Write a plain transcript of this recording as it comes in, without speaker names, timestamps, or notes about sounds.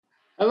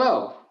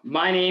Hello,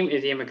 my name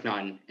is Ian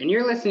McNaughton, and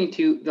you're listening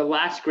to The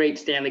Last Great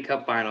Stanley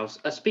Cup Finals,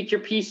 a Speak Your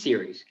Piece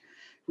series.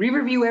 We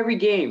review every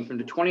game from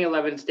the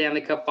 2011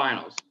 Stanley Cup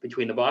Finals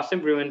between the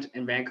Boston Bruins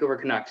and Vancouver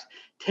Canucks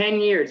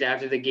 10 years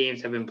after the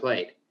games have been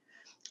played.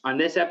 On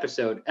this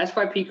episode,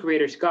 SYP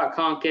creator Scott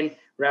Conkin,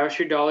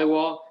 Ravisher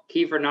Dhaliwal,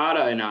 Kiefer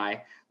Nada, and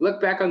I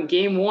look back on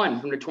Game 1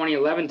 from the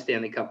 2011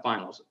 Stanley Cup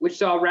Finals, which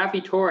saw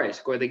Raffi Torres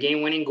score the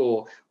game-winning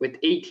goal with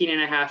 18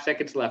 and a half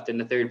seconds left in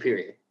the third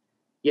period.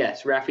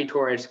 Yes, Raffi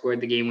Torres scored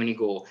the game-winning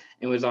goal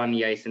and was on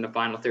the ice in the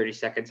final 30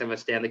 seconds of a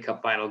Stanley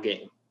Cup final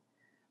game.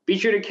 Be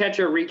sure to catch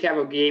our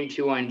recap of Game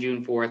 2 on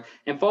June 4th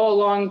and follow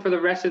along for the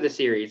rest of the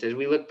series as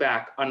we look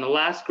back on the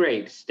last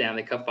great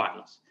Stanley Cup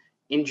Finals.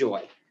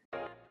 Enjoy.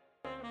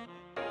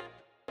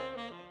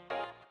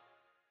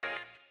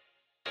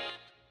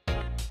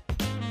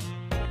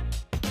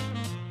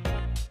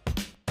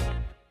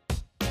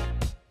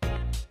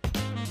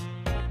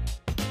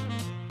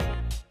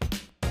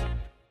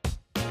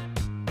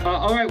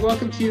 All right,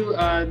 welcome to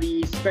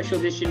the special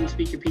edition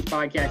Speak Your Piece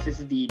podcast. This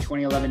is the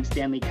 2011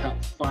 Stanley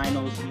Cup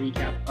Finals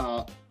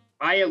recap.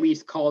 I at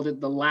least called it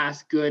the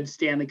last good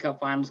Stanley Cup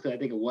Finals because I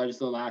think it was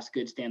the last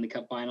good Stanley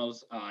Cup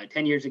Finals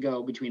 10 years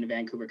ago between the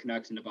Vancouver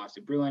Canucks and the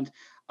Boston Bruins.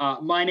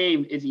 My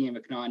name is Ian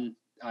McNaughton.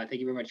 Thank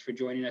you very much for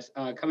joining us.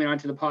 Coming on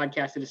to the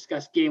podcast to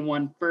discuss Game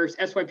 1 first,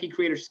 SYP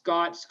creator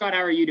Scott. Scott,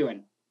 how are you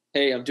doing?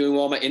 Hey, I'm doing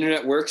well. My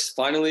internet works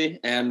finally,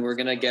 and we're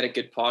gonna get a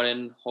good pod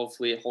in.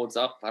 Hopefully, it holds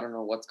up. I don't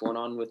know what's going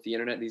on with the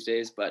internet these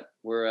days, but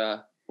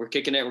we're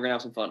kicking it. We're gonna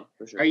have some fun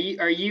for sure. Are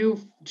you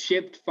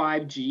shipped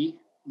 5G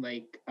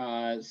like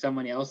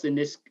someone else in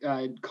this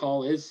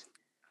call is?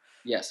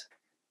 Yes.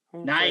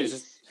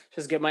 Nice.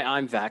 Just get my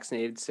I'm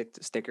vaccinated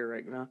sticker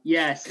right now.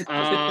 Yes.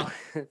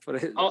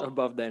 Put it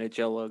above the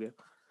NHL logo.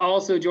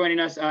 Also joining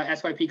us,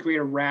 SYP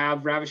creator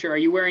Ravisher. Are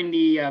you wearing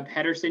the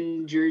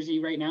Pedersen jersey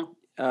right now?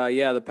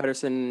 Yeah, the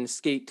Pedersen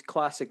Skate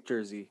Classic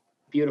jersey.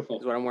 Beautiful.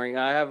 Is what I'm wearing.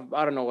 I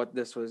don't know what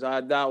this was.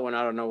 That one,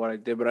 I don't know what I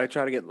did, but I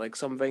try to get like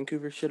some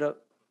Vancouver shit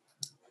up.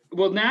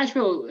 Well,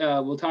 Nashville,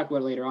 we'll talk about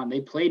it later on. They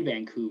played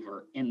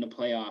Vancouver in the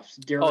playoffs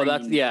during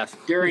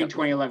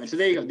 2011. So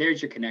there you go.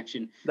 There's your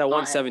connection. That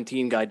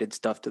 117 guy did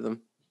stuff to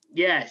them.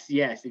 Yes,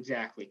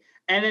 exactly.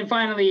 And then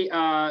finally,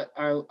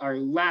 our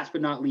last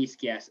but not least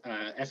guest,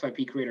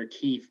 SYP creator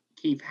Keith.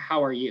 Keith,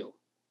 how are you?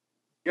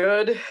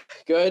 Good.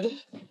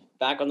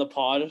 Back on the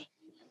pod.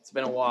 It's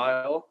been a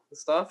while and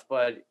stuff,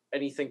 but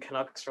anything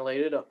Canucks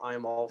related,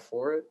 I'm all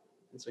for it.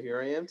 And so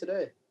here I am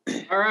today.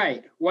 All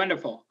right,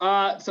 wonderful.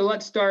 So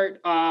let's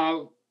start.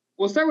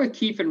 We'll start with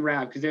Keith and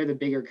Rav because they're the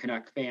bigger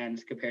Canuck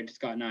fans compared to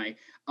Scott and I.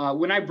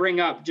 When I bring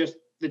up just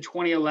the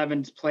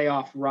 2011's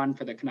playoff run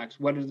for the Canucks,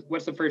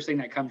 what's the first thing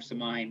that comes to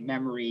mind?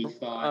 Memory,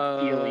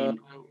 thought, feeling?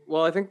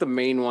 Well, I think the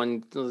main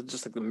one,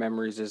 just like the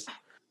memories, is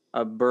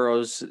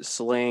Burrows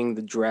slaying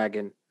the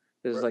Dragon.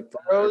 It was like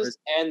Burrows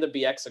and the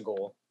Bieksa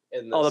goal.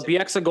 The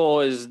Bieksa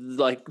goal is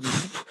like,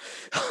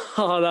 that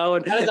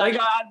one. Like,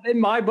 in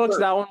my books,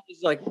 that one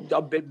was like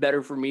a bit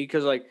better for me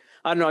because, like,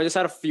 I don't know, I just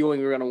had a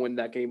feeling we were gonna win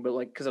that game, but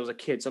like, because I was a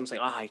kid, so I'm just like,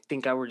 I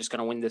think we're just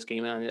gonna win this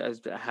game, and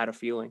I had a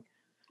feeling.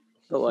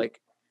 But like,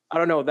 I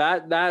don't know,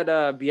 that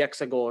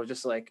Bieksa goal was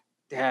just like,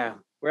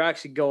 damn, we're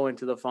actually going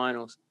to the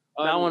finals.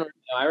 That one,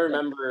 I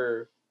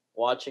remember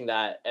watching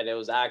that, and it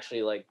was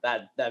actually like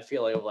that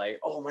feeling of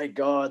like, oh my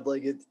god,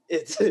 like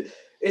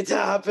it's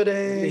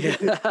happening.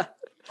 Yeah.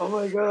 Oh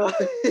my god.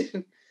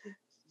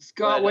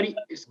 Scott, what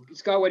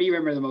do you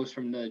remember the most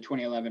from the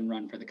 2011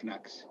 run for the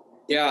Canucks?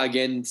 Yeah,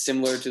 again,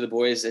 similar to the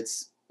boys,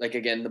 it's like,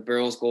 again, the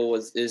Burrows goal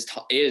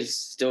is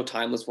still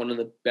timeless, one of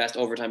the best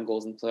overtime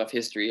goals in playoff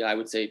history. I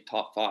would say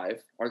top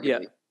 5,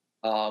 arguably.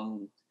 Yeah.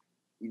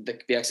 The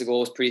Bieksa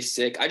goal was pretty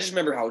sick. I just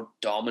remember how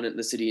dominant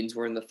the Sedins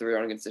were in the third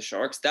round against the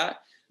Sharks.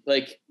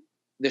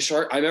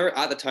 I remember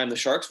at the time the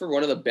Sharks were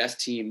one of the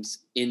best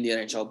teams in the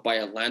NHL by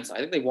a landslide.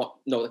 I think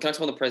the Canucks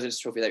won the President's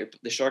Trophy that year.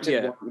 The Sharks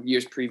had won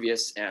years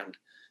previous, and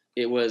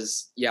it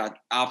was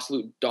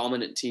absolute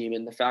dominant team.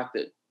 And the fact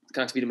that the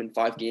Canucks beat them in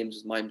 5 games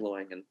was mind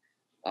blowing.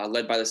 And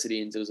led by the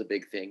Sedins, it was a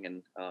big thing.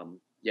 And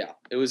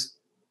it was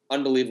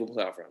unbelievable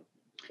playoff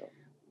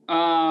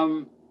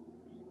run.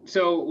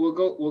 So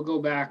we'll go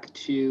back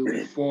to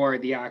before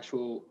the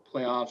actual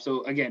playoffs.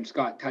 So again,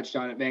 Scott touched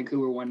on it.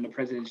 Vancouver won the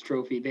President's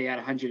Trophy. They had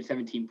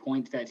 117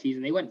 points that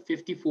season. They went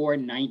 54,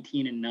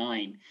 19, and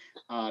 9,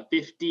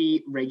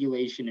 50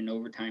 regulation and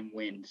overtime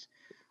wins.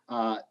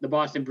 The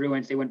Boston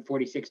Bruins, they went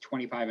 46,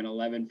 25, and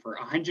 11 for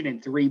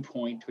 103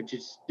 points, which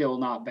is still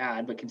not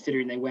bad, but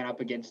considering they went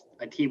up against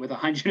a team with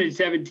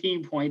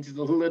 117 points, is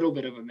a little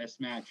bit of a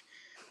mismatch.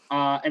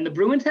 And the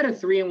Bruins had a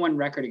 3-1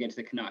 record against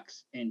the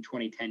Canucks in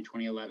 2010,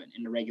 2011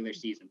 in the regular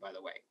season, by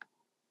the way.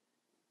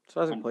 So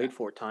hasn't played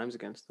 4 times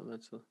against them. I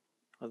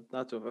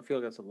feel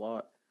like that's a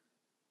lot.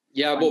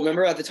 Yeah, but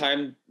remember at the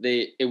time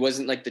it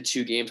wasn't like the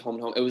 2 games home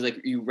and home. It was like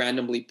you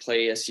randomly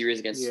play a series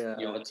against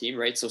a team,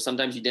 right? So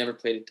sometimes you never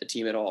played a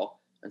team at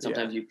all, and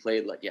sometimes you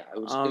played it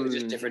was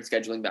just different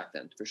scheduling back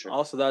then for sure.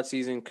 Also, that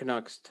season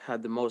Canucks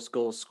had the most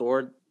goals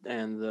scored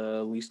and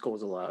the least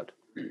goals allowed.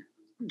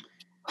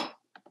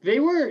 They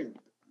were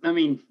I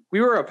mean,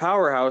 we were a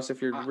powerhouse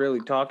if you're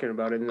really talking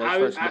about it. I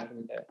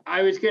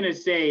was gonna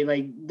say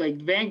like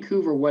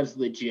Vancouver was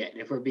legit.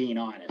 If we're being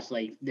honest,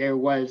 like there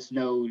was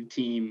no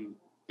team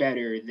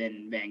better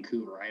than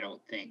Vancouver. I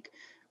don't think.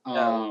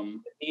 The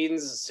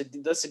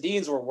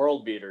Sedins were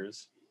world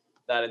beaters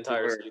that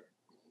entire season.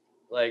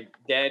 Like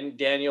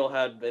Daniel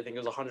had, I think it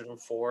was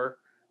 104.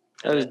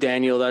 That was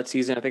Daniel that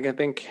season. I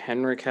think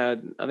Henrik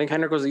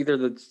was either I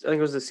think it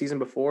was the season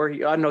before.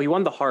 He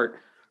won the Hart,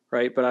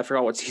 right? But I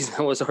forgot what season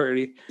that was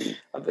already.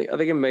 I think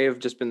it may have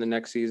just been the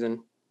next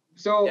season.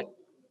 So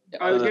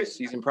I think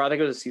it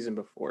was a season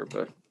before,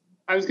 but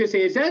I was gonna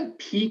say, is that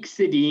peak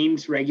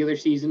Sedin's regular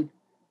season?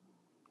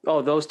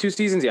 Oh, those 2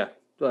 seasons, yeah.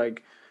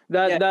 Like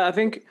that I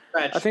think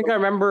I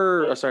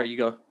remember. Oh, sorry, you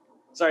go.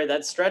 Sorry,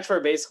 that stretch where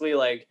basically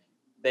like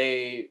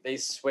they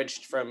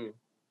switched from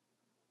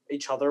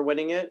each other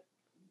winning it.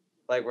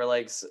 Like where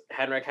like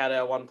Henrik had it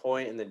at one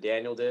point and then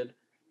Daniel did,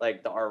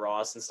 like the R.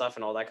 Ross and stuff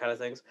and all that kind of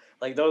things.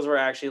 Like those were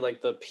actually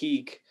like the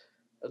peak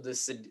of the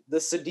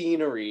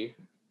Sedinery.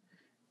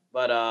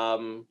 But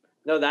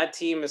no, that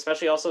team,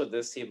 especially also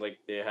this team, like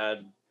they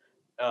had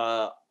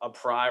a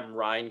prime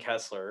Ryan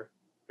Kessler,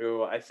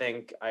 who I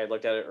think I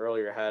looked at it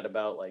earlier had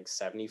about like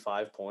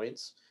 75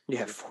 points.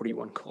 Yeah,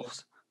 41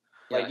 goals.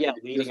 Like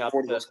leading up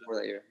to that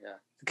year. Yeah,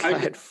 the guy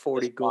had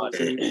 40 goals.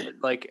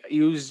 Like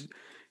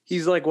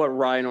he's like what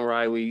Ryan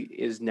O'Reilly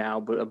is now,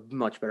 but a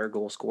much better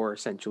goal scorer.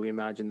 Essentially,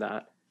 imagine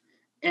that.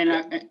 And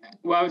I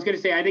was going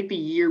to say, I think the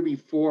year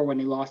before when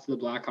they lost to the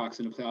Blackhawks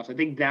in the playoffs, I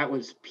think that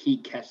was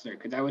Pete Kessler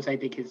because that was, I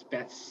think, his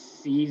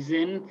best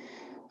season.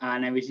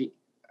 And I was,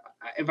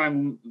 if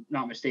I'm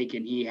not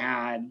mistaken, he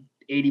had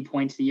 80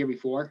 points the year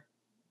before.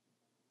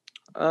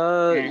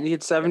 He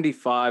had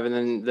 75, and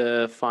then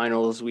the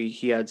finals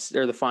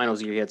the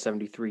finals year he had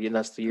 73, and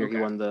that's the year he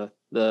won the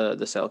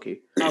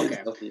Selke.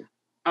 Okay.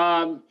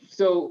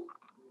 So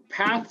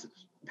paths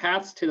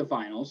to the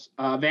finals.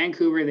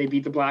 Vancouver, they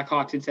beat the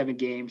Blackhawks in 7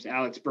 games.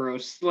 Alex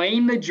Burrows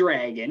slaying the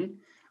Dragon,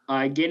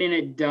 getting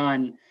it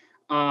done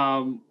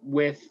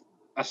with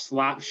a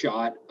slap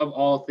shot of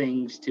all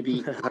things to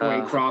beat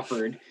Corey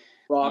Crawford.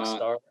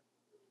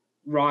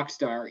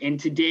 Rockstar. In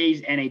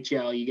today's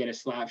NHL, you get a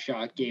slap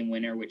shot game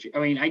winner, which I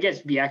mean, I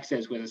guess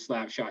BX was a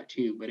slap shot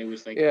too, but it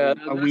was like a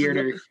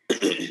weirder.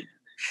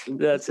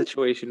 That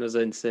situation was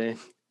insane.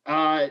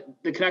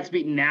 The Canucks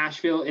beat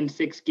Nashville in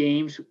 6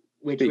 games,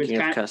 which was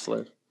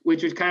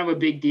kind of a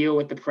big deal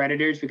with the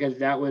Predators because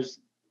that was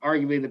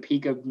arguably the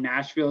peak of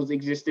Nashville's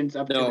existence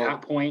up to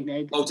that point.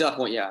 Oh, to that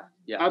point, yeah.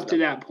 Up to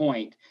that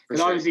point.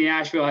 Because obviously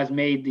Nashville has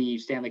made the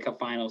Stanley Cup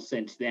Finals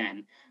since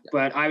then. Yeah.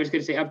 But I was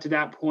going to say up to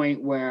that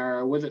point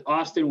where, was it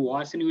Austin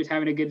Watson who was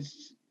having a good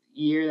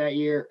year that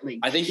year? Like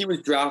I think he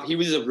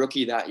was a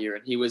rookie that year,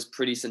 and he was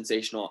pretty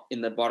sensational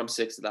in the bottom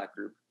 6 of that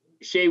group.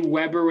 Shea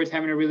Weber was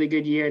having a really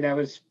good year. That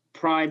was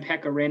prime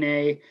Pekka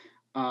Rinne.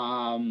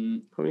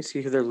 Let me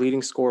see who their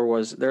leading scorer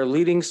was. Their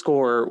leading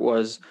scorer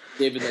was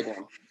David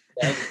Legwand.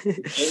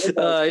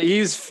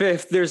 He's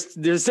 5th.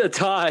 There's a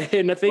tie,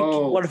 and I think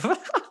the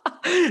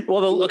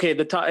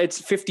tie.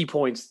 It's 50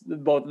 points.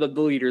 Both the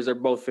leaders are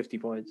both 50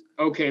 points.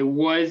 Okay,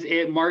 was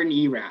it Martin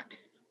Erat?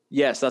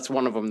 Yes, that's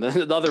one of them.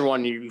 The other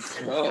one you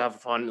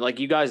have fun. Like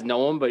you guys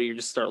know him, but you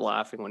just start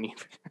laughing when you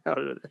figure out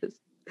who it is.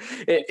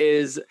 It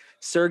is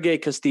Sergei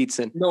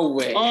Kostitsyn. No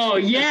way. Oh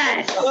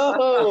yes.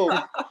 Oh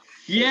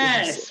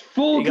yes.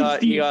 Full. He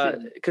got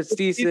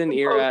Kostitsyn,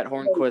 Erat,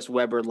 Hornquist,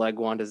 Weber,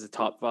 Legwand as the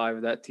top 5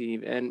 of that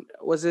team. And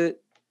was it?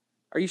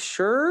 Are you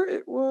sure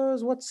it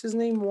was? What's his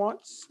name?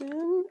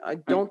 Watson? I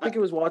don't think it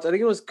was Watson. I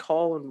think it was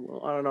Colin.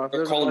 I don't know.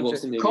 If Colin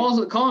Wilson.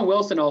 Colin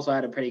Wilson also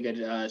had a pretty good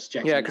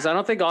check. Yeah, because I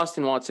don't think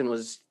Austin Watson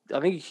was. I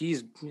think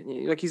he's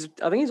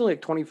only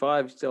like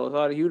 25 still. I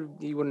thought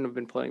he wouldn't have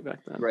been playing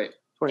back then. Right.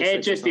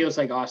 It just feels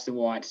like Austin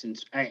Watson,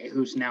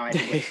 who's now I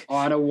think with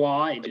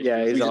Ottawa.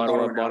 He's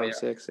Ottawa bottom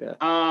 6. Yeah.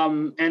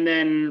 And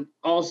then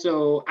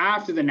also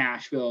after the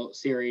Nashville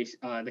series,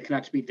 the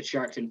Canucks beat the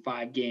Sharks in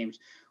 5 games,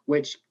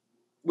 which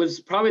was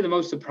probably the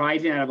most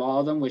surprising out of all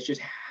of them. Was just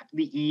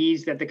the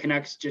ease that the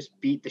Canucks just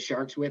beat the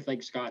Sharks with,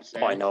 like Scott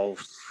said. Oh, I know.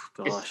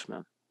 Gosh,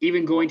 man.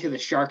 Even going to the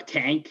Shark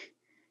Tank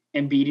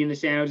and beating the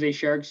San Jose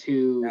Sharks,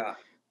 who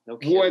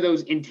wore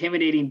those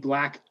intimidating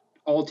black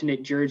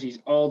alternate jerseys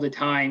all the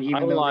time. I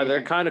don't lie,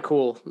 they're kind of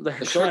cool.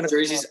 The Shark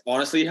jerseys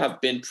honestly have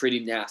been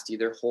pretty nasty.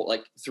 Their whole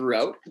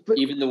throughout, but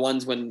even the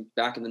ones when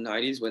back in the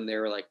 90s when they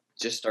were like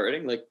just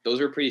starting, like those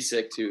were pretty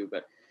sick too.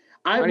 But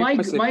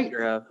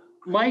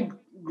my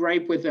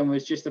gripe with them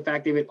was just the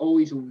fact they would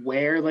always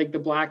wear like the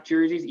black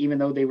jerseys, even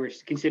though they were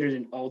considered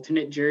an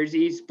alternate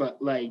jerseys. But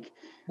like,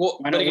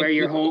 why not wear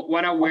your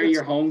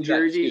home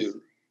jerseys?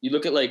 You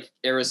look at like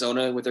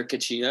Arizona with their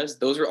Kachinas;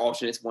 those were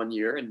alternates one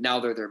year, and now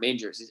they're their main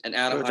jerseys. And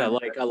Anaheim, which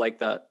I like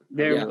that.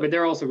 But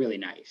they're also really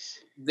nice.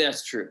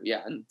 That's true,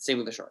 yeah, and same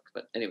with the Sharks.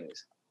 But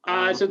anyways,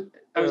 so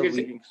I was going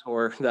to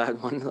score that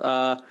one.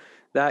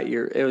 That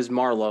year it was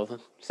Marleau,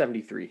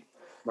 73.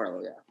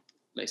 Marleau, yeah,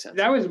 makes sense.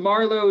 That was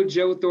Marleau,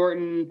 Joe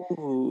Thornton,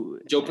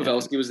 Joe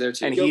Pavelski was there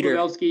too, and Joe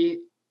Pavelski.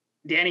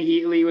 Danny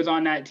Heatley was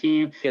on that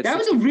team. That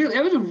was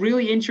a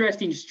really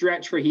interesting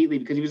stretch for Heatley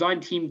because he was on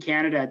Team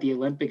Canada at the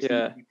Olympics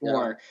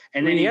before,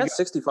 and then he had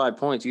 65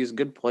 points. He was a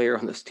good player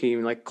on this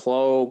team, like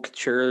Cloak,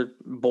 Couture,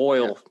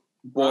 Boyle.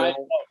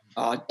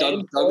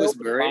 Douglas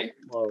Murray.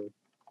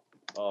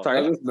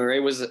 Sorry, Douglas Murray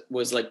was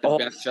like the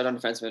best shutout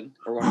defenseman,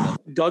 or one of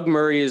them. Doug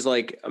Murray is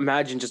like,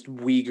 imagine just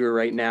Uyghur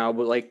right now,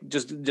 but like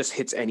just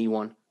hits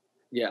anyone.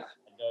 Yeah.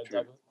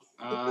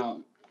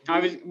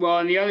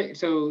 And the other,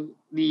 so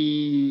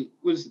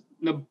was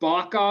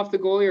Nabokov the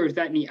goalie, or was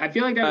that I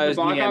feel like that was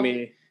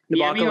Nabokov.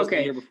 Nabokov was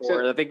the year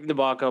before. I think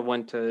Nabokov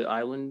went to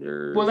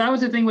Islanders. Well, that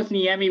was the thing with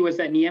Niemi, was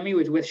that Niemi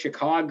was with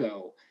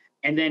Chicago,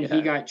 and then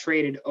he got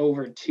traded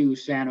over to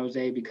San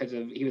Jose because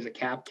he was a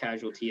cap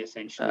casualty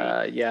essentially.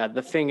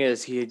 The thing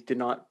is, he did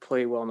not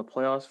play well in the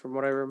playoffs, from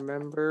what I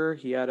remember.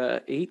 He had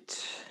a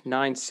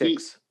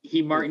 8.96.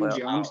 He Martin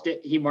Jones did.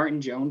 He Martin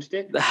Jones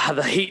did. The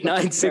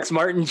 8.96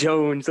 Martin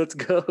Jones. Let's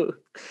go.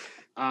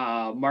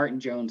 Martin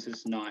Jones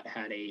has not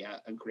had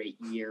a great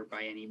year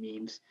by any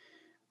means.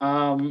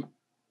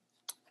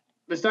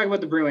 Let's talk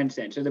about the Bruins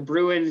then. So the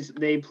Bruins,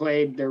 they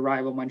played their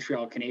rival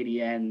Montreal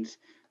Canadiens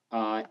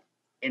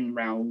in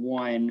round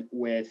 1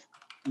 with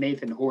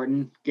Nathan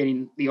Horton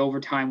getting the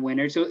overtime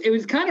winner. So it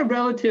was kind of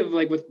relative,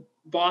 like with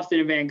Boston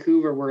and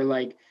Vancouver, where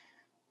like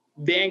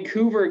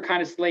Vancouver kind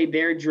of slayed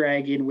their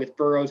dragon with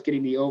Burroughs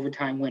getting the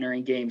overtime winner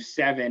in Game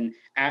 7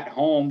 at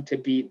home to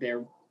beat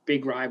their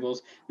big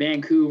rivals.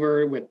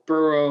 Vancouver with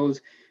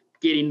Burroughs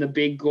getting the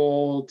big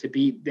goal to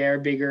beat their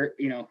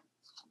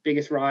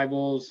biggest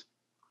rivals.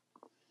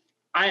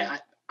 I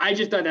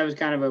just thought that was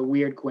kind of a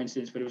weird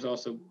coincidence, but it was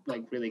also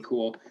like really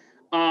cool.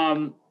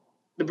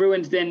 The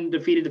Bruins then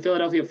defeated the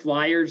Philadelphia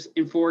Flyers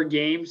in 4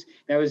 games.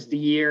 That was the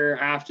year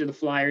after the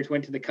Flyers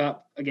went to the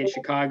Cup against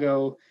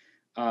Chicago,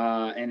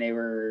 and they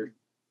were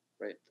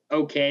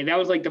okay. That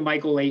was like the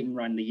Michael Leighton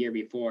run the year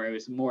before. It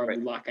was more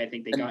of luck, I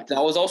think they got.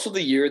 That was also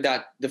the year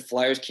that the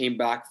Flyers came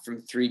back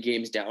from 3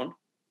 games down,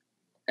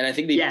 and I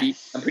think they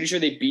beat. I'm pretty sure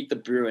they beat the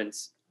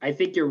Bruins. I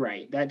think you're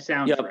right. That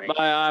sounds right.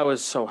 I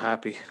was so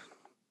happy.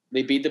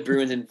 They beat the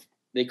Bruins and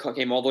they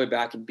came all the way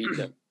back and beat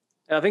them.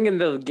 I think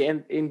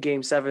in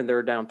Game 7 they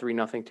were down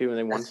 3-0 too, and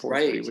they won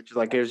 4-3, which is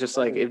like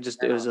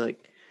it was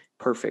like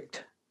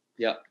perfect.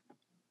 Yeah.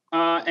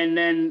 And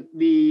then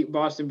the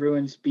Boston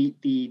Bruins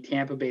beat the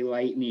Tampa Bay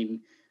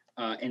Lightning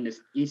in this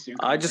Eastern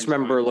Conference. I just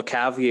remember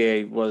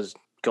LeCavier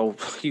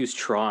he was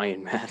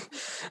trying, man.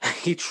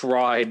 He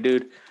tried,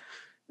 dude.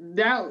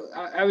 That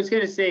I was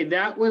gonna say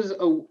that was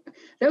a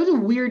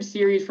weird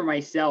series for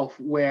myself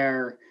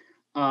where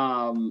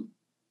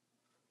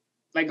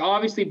like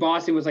obviously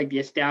Boston was like the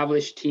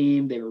established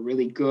team. They were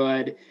really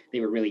good.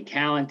 They were really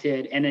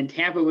talented. And then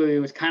Tampa Bay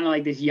was kind of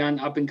like this young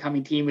up and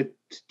coming team with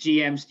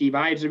GM Steve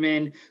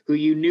Yzerman, who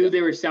you knew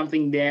there was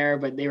something there,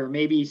 but they were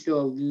maybe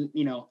still,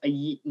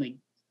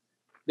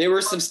 they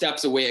were some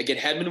steps away. Again,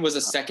 Hedman was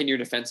a second-year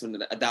defenseman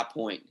at that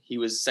point. He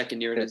was second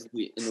year in the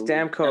league.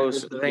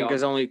 Stamkos, I think,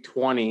 is only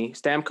 20.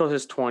 Stamkos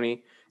is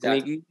 20.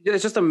 Exactly.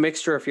 It's just a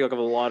mixture, I feel like, of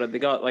a lot of. They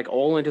got like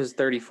Oland is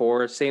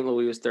 34, St.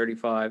 Louis was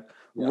 35.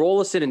 Yeah.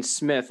 Rolison and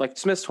Smith, like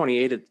Smith's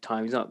 28 at the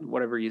time. He's not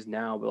whatever he is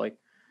now, but like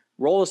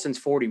Rolison's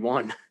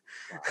 41.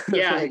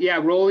 Yeah.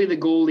 Rolly the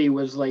goalie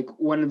was like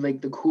one of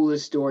like the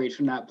coolest stories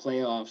from that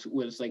playoffs.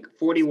 Was like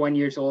 41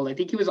 years old. I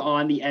think he was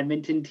on the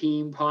Edmonton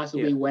team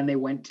possibly when they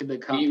went to the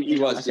Cup. He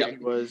was. He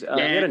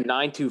had a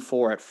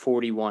 9.24 at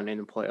 41 in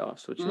the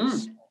playoffs, which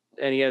is.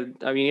 And he had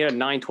a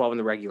 9.12 in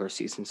the regular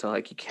season. So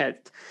like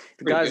the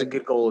guy's a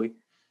good goalie.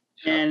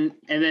 And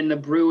then the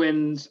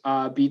Bruins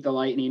beat the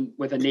Lightning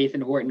with a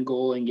Nathan Horton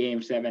goal in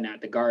Game 7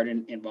 at the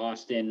Garden in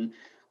Boston.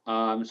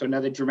 So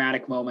another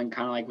dramatic moment,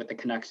 kind of like with the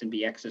Canucks and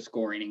Bieksa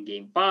scoring in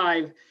Game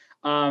 5.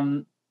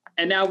 And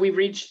now we've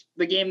reached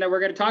the game that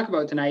we're going to talk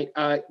about tonight.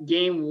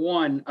 Game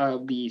 1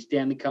 of the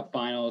Stanley Cup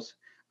Finals.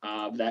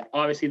 That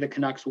obviously the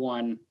Canucks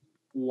won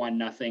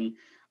 1-0.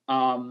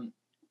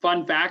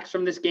 Fun facts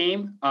from this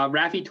game: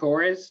 Raffi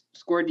Torres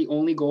scored the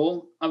only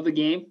goal of the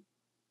game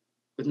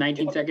with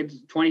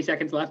 20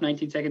 seconds left in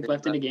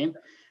the game.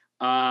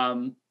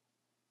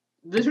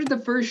 This was the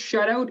first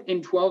shutout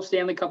in 12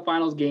 Stanley Cup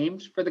Finals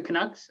games for the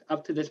Canucks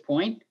up to this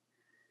point,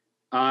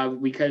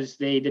 because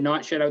they did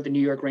not shut out the New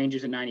York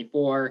Rangers in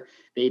 '94.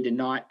 They did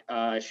not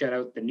shut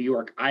out the New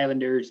York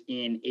Islanders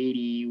in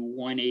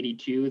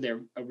 '81-'82,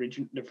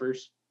 their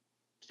first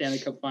Stanley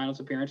Cup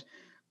Finals appearance.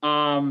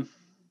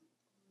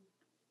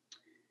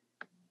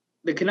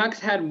 The Canucks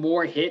had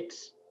more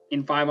hits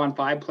in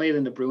 5-on-5 play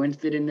than the Bruins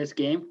did in this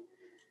game.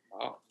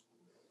 Wow.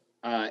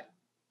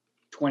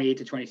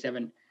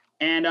 28-27.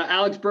 And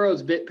Alex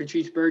Burrows bit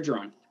Patrice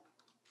Bergeron.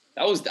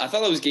 I thought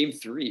that was Game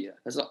 3.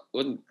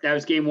 That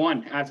was Game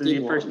 1 after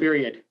the first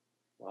period.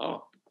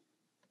 Wow.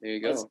 There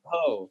you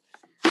go.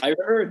 I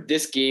remember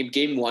this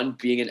Game 1,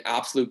 being an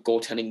absolute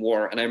goaltending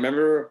war. And I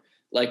remember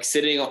like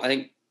sitting on,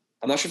 I'm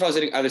not sure if I was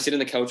either sitting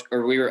on the couch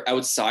or we were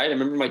outside. I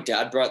remember my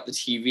dad brought the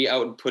TV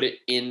out and put it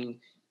in.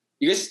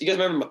 You guys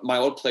remember my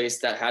old place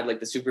that had like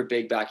the super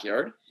big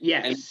backyard?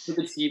 Yes.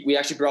 And we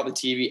actually brought the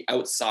TV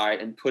outside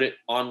and put it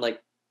on like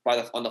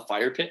on the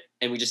fire pit,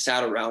 and we just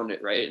sat around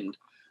it, right? And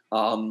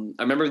I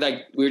remember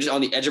that we were just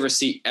on the edge of our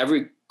seat.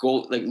 Every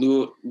goal, like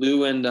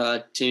Lou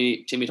and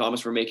Timmy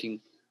Thomas were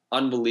making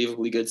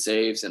unbelievably good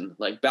saves and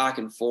like back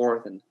and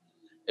forth, and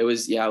it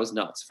was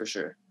nuts for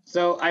sure.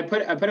 So I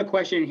put a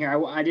question in here.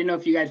 I didn't know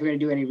if you guys were going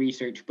to do any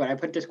research, but I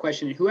put this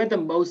question in. Who had the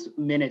most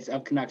minutes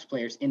of Canucks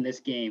players in this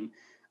game?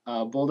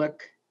 Bolduc,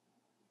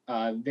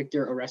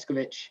 Victor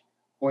Oreskovic,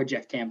 or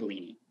Jeff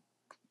Tambellini?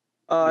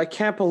 I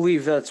can't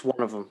believe that's one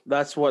of them.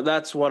 That's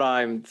what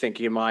I'm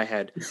thinking in my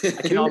head.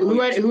 Who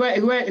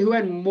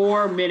had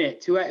more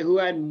minutes? Who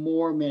had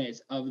more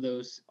minutes of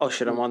those? Oh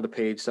shit! I'm on the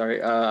page.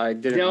 Sorry, I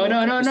didn't. No.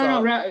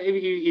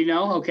 You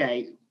know,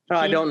 okay. No,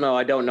 I don't know.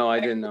 I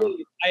didn't know.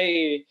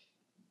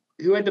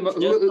 Who had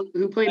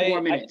who played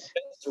more minutes? I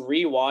just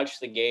rewatched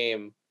the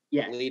game.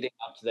 Yeah. Leading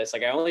up to this,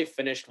 like I only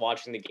finished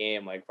watching the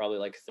game like probably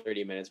like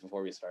 30 minutes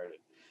before we started,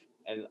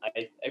 and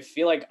I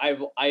feel like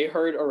I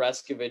heard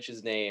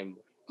Oreskovic's name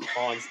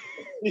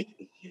constantly.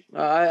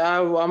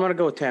 I'm gonna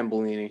go with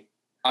Tambellini.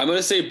 I'm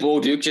gonna say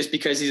Bolduc just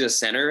because he's a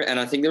center, and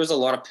I think there was a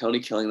lot of penalty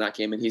killing that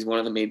game, and he's one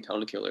of the main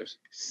penalty killers.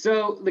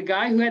 So the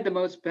guy who had the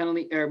most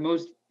penalty or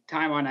most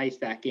time on ice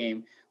that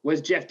game was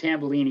Jeff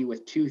Tambellini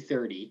with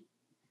 2:30.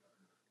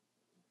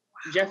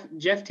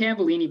 Jeff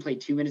Tambellini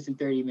played 2 minutes and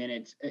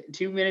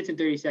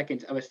 30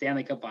 seconds of a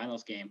Stanley Cup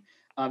Finals game.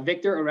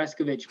 Victor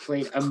Oreskovic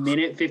played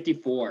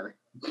 1:54.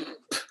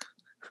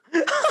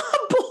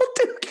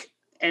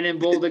 And then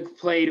Bolduc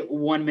played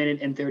 1 minute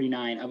and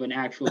 39 of an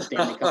actual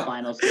Stanley Cup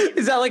Finals game.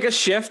 Is that like a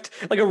shift?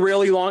 Like a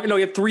really long? No,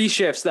 he had 3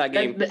 shifts that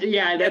game.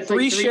 That's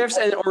three shifts,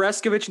 and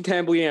Oreskovic and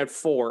Tambellini had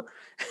 4.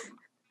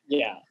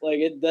 Yeah, like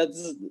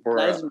that's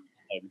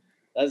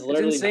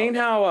literally it's insane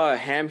how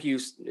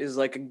Hamhuis is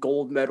like a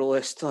gold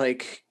medalist,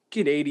 like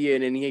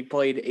Canadian, and he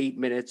played 8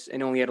 minutes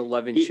and only had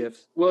 11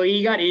 shifts. Well,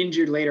 he got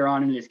injured later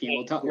on in this game.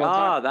 We'll talk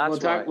about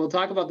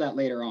that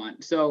later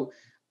on. So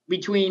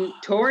between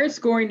Torres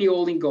scoring the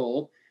only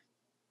goal,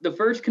 the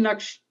first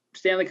Canucks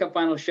Stanley Cup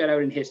Finals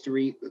shutout in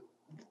history,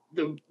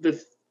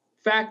 the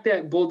fact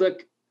that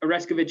Bolduc,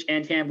 Oreskovic,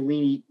 and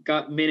Tambellini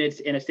got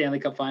minutes in a Stanley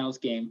Cup Finals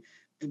game,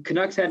 the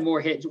Canucks had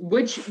more hits.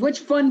 Which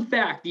fun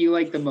fact do you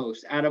like the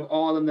most out of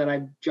all of them that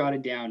I've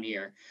jotted down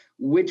here?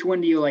 Which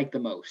one do you like the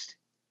most?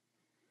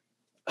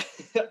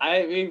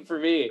 I mean, for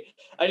me,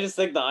 I just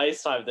think the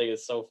ice time thing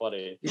is so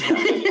funny.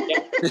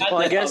 Well,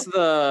 I guess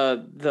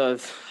the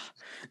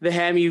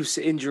Hamhuis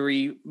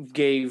injury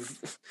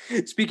gave.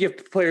 Speaking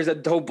of players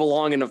that don't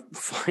belong in a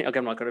fight, okay,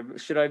 I'm not gonna.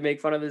 Should I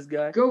make fun of this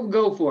guy?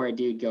 Go for it,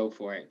 dude. Go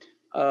for it.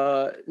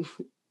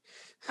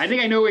 I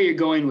think I know where you're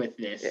going with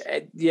this.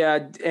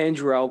 Yeah,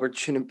 Andrew Albert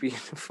shouldn't be in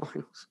the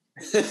finals.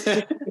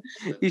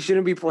 He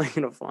shouldn't be playing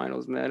in the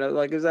finals, man.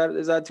 Like, is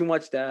that too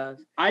much to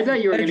ask? I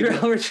thought you were Andrew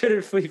Albert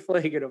shouldn't be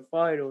playing in the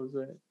finals,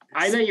 man.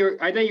 I thought you were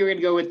going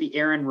to go with the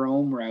Aaron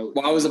Rome route.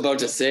 Well, I was about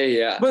to say,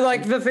 yeah. But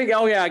like the thing,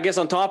 I guess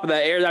on top of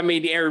that,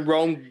 Aaron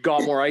Rome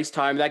got more ice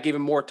time. That gave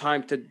him more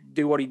time to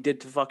do what he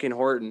did to fucking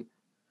Horton.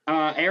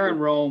 Aaron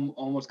Rome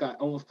almost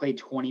played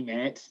 20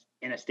 minutes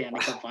in a Stanley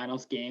Cup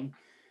Finals game.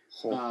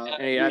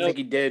 I think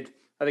he did.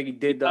 I think he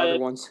did the other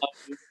ones.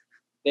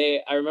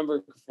 I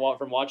remember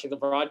from watching the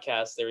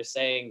broadcast, they were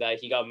saying that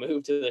he got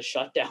moved to the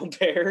shutdown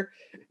pair.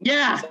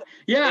 Yeah,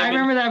 I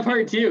remember that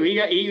part too.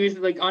 He was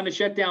like on the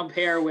shutdown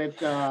pair with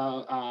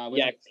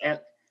Bieksa,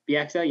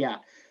 yeah.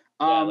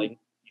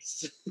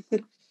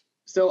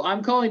 So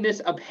I'm calling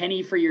this a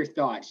penny for your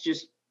thoughts.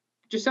 Just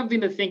something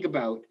to think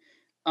about.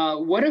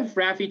 What if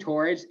Raffi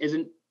Torres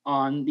isn't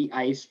on the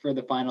ice for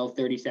the final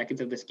 30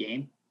 seconds of this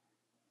game?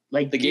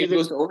 Like the game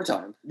goes to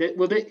overtime.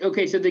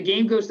 So the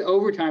game goes to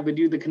overtime, but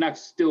do the Canucks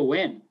still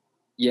win?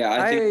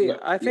 Yeah,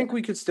 I think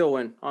we could still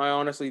win. I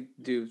honestly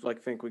do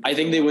think we could. I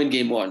think they win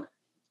game 1.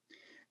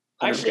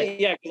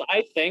 Actually, yeah, because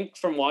I think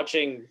from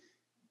watching,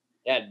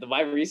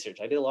 my research,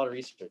 I did a lot of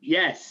research.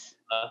 Yes.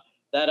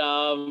 That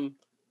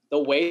the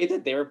way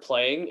that they were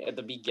playing at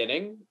the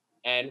beginning,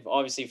 and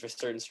obviously for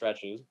certain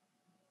stretches,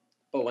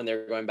 but when they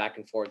were going back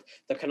and forth,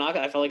 I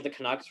felt like the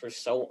Canucks were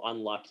so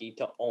unlucky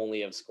to only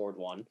have scored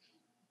 1.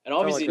 And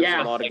obviously,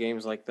 there's a lot of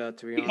games like that,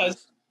 to be honest.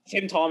 Because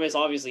Tim Thomas,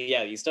 obviously,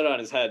 he stood on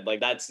his head.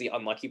 Like, that's the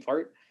unlucky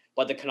part.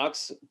 But the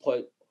Canucks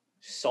put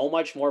so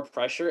much more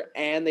pressure,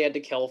 and they had to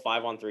kill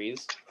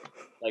 5-on-3s,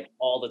 like,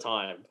 all the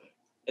time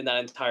in that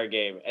entire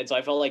game. And so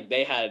I felt like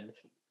they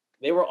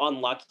were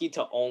unlucky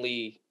to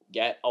only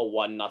get a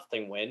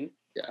 1-0 win.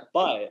 Yeah.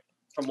 But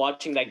from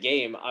watching that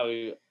game,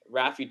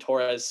 Raffi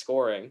Torres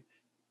scoring,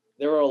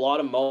 there were a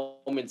lot of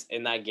moments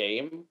in that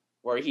game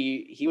where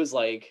he was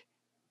like,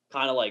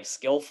 kind of like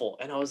skillful,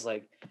 and I was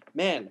like,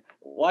 man,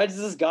 why does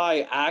this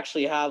guy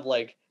actually have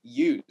like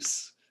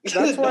use?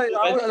 That's why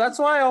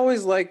I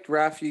always liked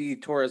Raffi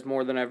Torres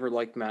more than I ever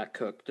liked Matt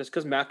Cook, just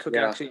because Matt Cook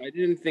actually, I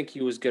didn't think he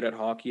was good at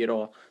hockey at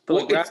all,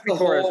 but Raffi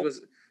Torres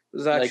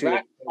was actually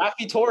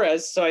Raffi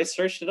Torres. So I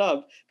searched it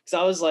up because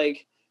I was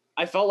like,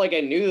 I felt like I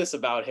knew this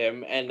about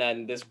him, and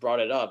then this brought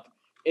it up.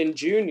 In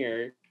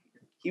junior,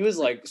 he was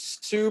like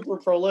super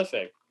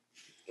prolific.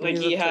 like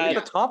he's he had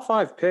a top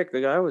 5 pick.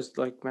 The guy was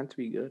like meant to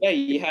be good. yeah,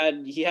 he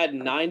had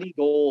 90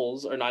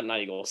 goals or not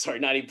 90 goals, sorry,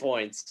 90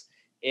 points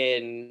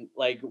in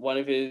like one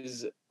of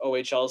his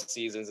OHL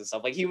seasons and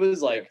stuff. Like he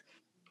was like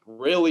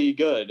really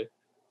good.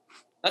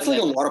 That's And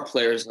like a then- lot of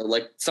players though.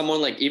 Like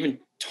someone like even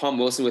Tom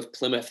Wilson with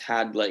Plymouth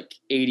had like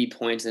 80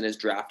 points in his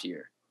draft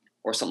year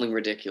or something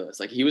ridiculous.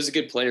 Like he was a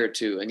good player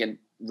too. Again,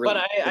 really,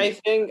 But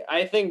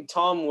I think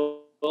Tom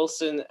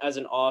Wilson as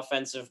an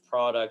offensive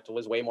product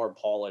was way more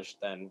polished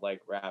than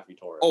like Raffi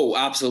Torres. oh,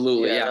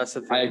 absolutely. Yeah, Yeah, that's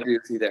the thing. I agree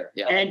with you there.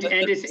 Yeah.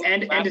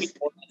 Raffi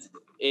Torres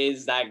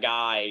is that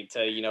guy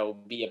to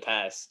be a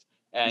pest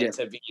and Yeah.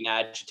 to be an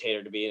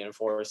agitator, to be an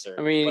enforcer.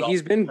 I mean, But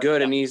he's also- been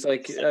good, and he's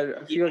like,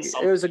 I feel like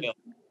it was a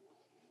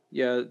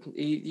yeah,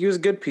 he was a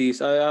good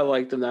piece. I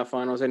liked him that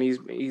finals, and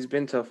he's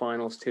been to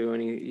finals too,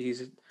 and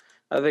he's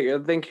I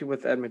think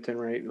with Edmonton,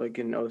 right, like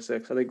in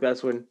 06, I think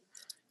that's when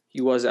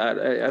he was at.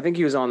 I think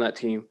he was on that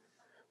team,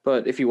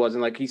 but if he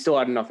wasn't, like, he still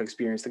had enough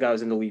experience. The guy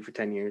was in the league for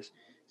 10 years.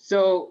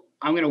 So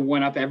I'm gonna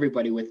one up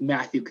everybody with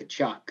Matthew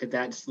Tkachuk, because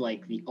that's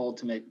like the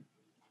ultimate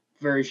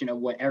version of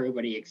what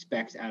everybody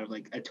expects out of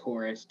like a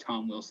Torres,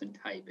 Tom Wilson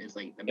type is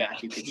like the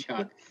Matthew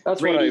Tkachuk,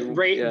 That's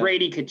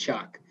Brady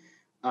Tkachuk,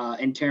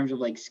 in terms of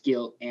like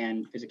skill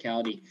and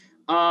physicality.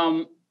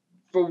 For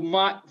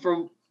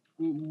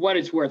what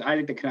it's worth, I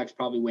think the Canucks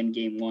probably win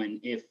Game 1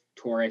 if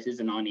Torres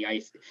isn't on the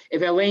ice.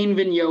 If Alain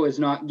Vigneault is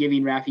not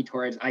giving Raffi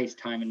Torres ice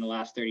time in the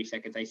last 30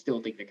 seconds, I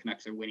still think the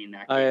Canucks are winning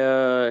that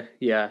game.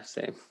 Yeah,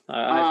 same.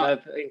 I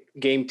think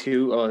Game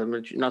 2. I'm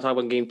not talking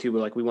about Game 2, but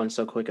like we won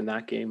so quick in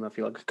that game. I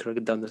feel like we could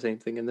have done the same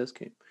thing in this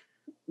game.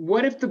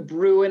 What if the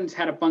Bruins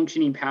had a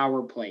functioning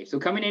power play? So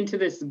coming into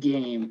this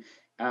game,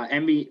 or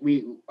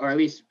at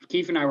least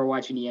Keith and I were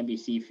watching the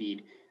NBC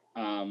feed.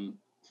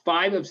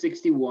 5 of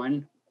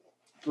 61.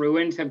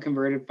 Bruins have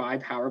converted 5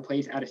 power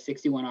plays out of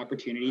 61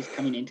 opportunities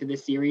coming into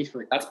this series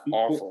for That's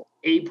awful.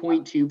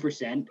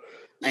 8.2%,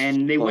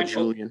 and they went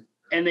Julian.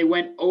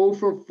 0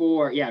 for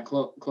 4. Yeah,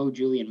 Claude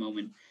Julien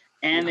moment,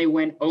 and they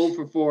went 0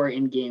 for 4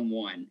 in Game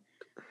 1.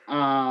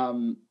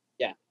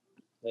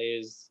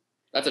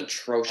 That's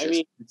atrocious. I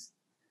mean,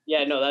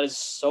 yeah, no, that is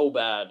so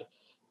bad.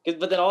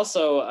 But then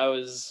also,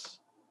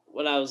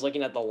 when I was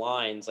looking at the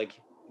lines,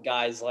 like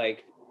guys,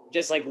 like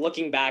just like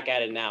looking back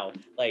at it now,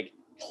 like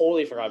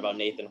totally forgot about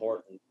Nathan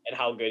Horton and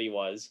how good he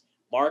was.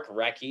 Mark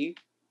Recchi.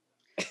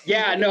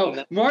 Yeah,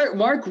 no,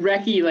 Mark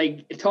Recchi,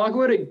 like talk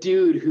about a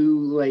dude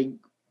who like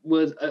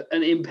was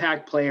an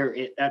impact player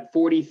at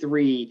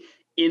 43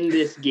 in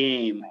this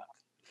game.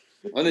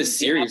 On this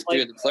series, like,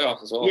 too, in the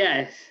playoffs as well.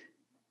 Yes.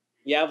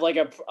 You have like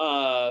a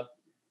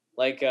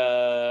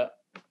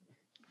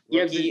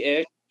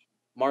rookie-ish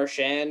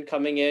Marchand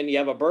coming in. You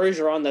have a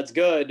Bergeron that's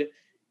good.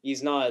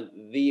 He's not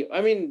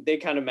they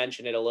kind of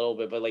mentioned it a little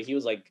bit, but like he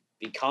was like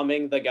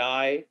becoming the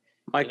guy.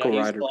 Michael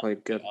Ryder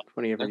played good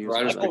whenever he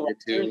was Michael Ryder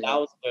there. too. That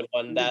was a good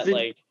one. That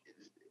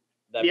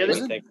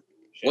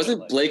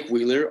Wasn't Blake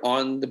Wheeler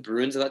on the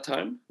Bruins at that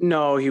time?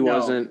 No, he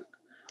wasn't.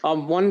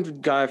 One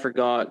guy I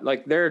forgot.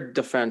 Like their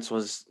defense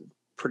was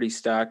pretty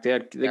stacked. They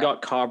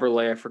got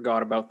Coberley. I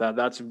forgot about that.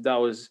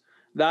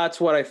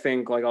 That's what I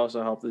think like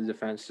also helped the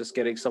defense, just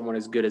getting someone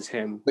as good as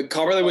him. But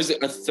Coberley was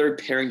a third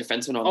pairing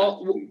defenseman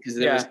on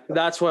that.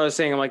 That's what I was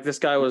saying. I'm like, this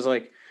guy was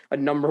like a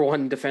number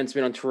 1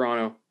 defenseman on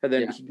Toronto, and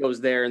then he goes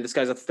there, and this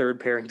guy's a third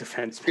pairing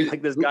defenseman.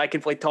 Like this guy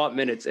can play top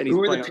minutes, and he's who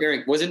were playing. The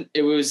pairing? I think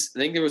there was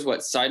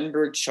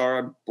Seidenberg,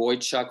 Chara,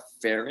 Boychuk,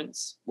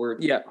 Ferentz.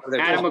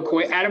 Adam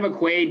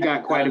McQuaid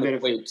got quite a bit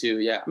of McQuaid too.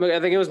 Yeah, I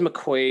think it was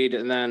McQuaid,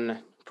 and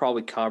then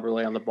probably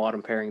Coberley on the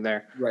bottom pairing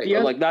there. Right.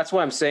 Yeah. Like that's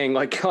why I'm saying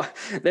like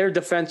their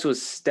defense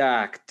was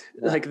stacked.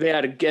 Yeah. Like they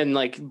had again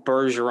like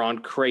Bergeron,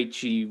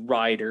 Krejci,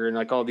 Ryder, and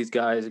like all these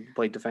guys who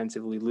played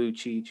defensively.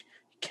 Lucic,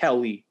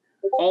 Kelly.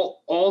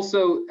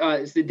 Also,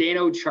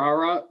 Zdeno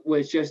Chara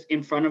was just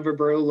in front of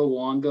Roberto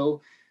Luongo,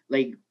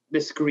 like the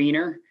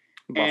screener,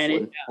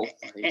 and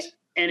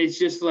it's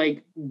just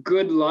like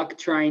good luck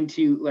trying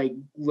to like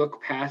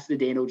look past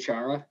Zdeno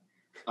Chara.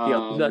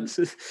 Yeah,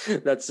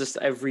 that's just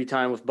every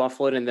time with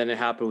Buffalo, and then it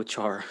happened with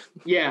Chara.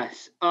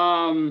 Yes.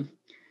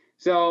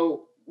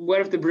 So what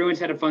if the Bruins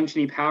had a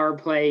functioning power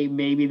play?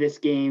 Maybe this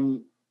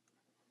game,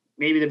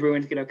 maybe the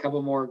Bruins get a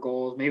couple more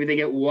goals. Maybe they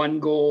get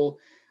 1 goal.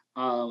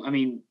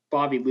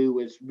 Bobby Lou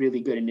was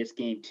really good in this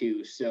game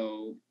too.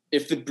 So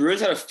if the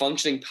Bruins had a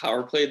functioning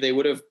power play, they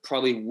would have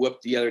probably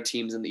whooped the other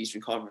teams in the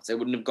Eastern Conference. They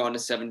wouldn't have gone to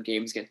 7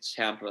 games against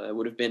Tampa. It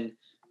would have been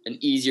an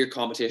easier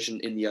competition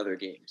in the other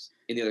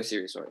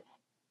series. Sorry.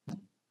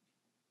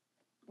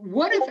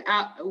 What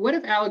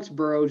if Alex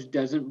Burrows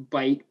doesn't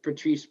bite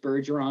Patrice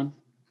Bergeron?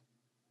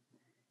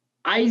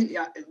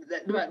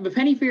 The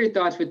penny for your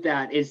thoughts with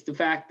that is the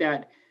fact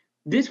that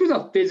this was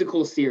a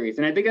physical series,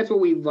 and I think that's what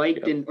we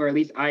liked, or at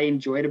least I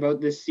enjoyed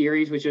about this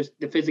series, was just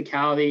the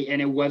physicality,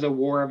 and it was a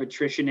war of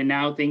attrition, and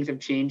now things have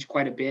changed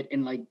quite a bit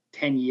in like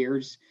 10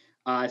 years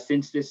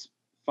since this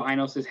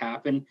finals has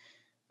happened.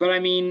 But I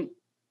mean,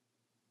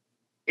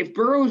 if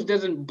Burrows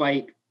doesn't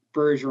bite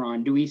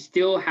Bergeron, do we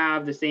still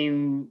have the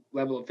same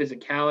level of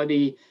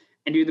physicality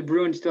And do the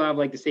Bruins still have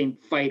like the same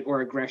fight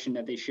or aggression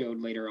that they showed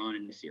later on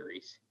in the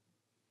series?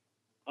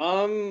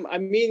 I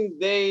mean,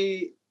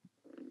 they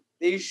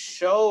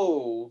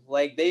show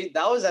like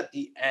that was at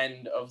the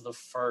end of the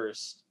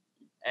first,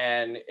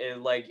 and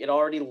it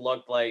already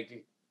looked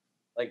like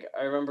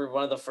I remember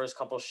one of the first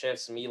couple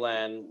shifts,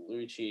 Milan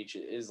Lucic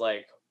is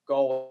like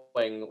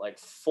going like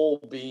full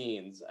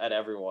beans at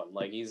everyone.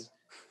 Like he's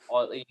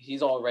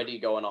already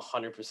going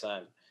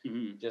 100%,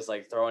 just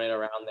like throwing it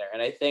around there.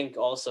 And I think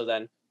also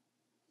then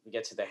we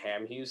get to the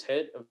Ham Hughes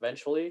hit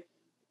eventually.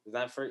 Is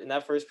that in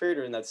that first period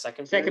or in that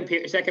second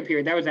period? Second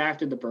period. That was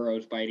after the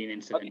Burrows biting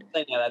incident.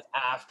 Okay, yeah, that's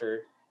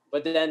after.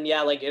 But then,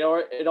 yeah, like it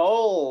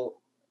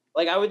all,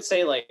 like I would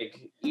say,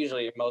 like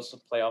usually most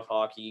of playoff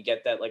hockey, you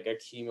get that like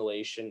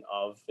accumulation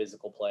of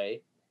physical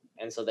play,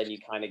 and so then you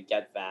kind of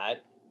get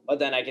that. But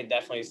then I can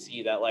definitely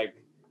see that like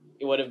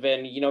it would have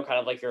been, kind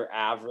of like your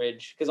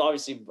average, because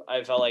obviously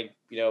I felt like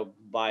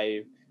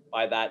by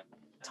that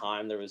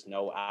time there was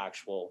no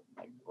actual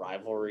like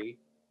rivalry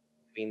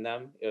between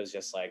them. It was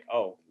just like,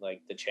 oh,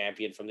 like the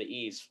champion from the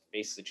East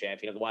faces the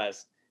champion of the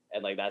West.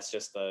 And like that's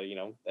just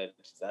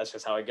that's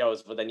just how it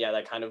goes. But then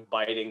that kind of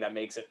biting that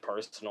makes it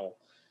personal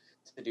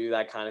to do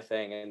that kind of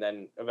thing. And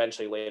then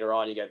eventually later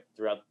on you get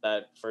throughout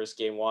that first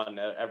game one,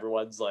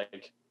 everyone's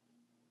like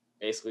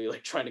basically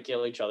like trying to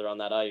kill each other on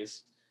that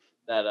ice.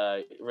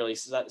 That really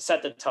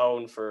set the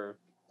tone for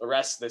the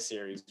rest of the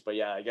series. But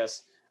I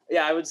guess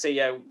I would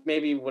say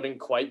maybe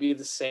wouldn't quite be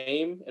the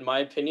same in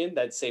my opinion,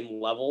 that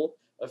same level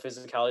of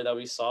physicality that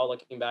we saw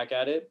looking back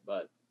at it.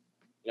 But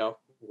I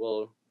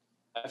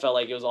felt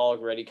like it was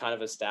already kind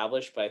of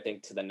established, but I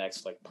think to the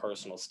next like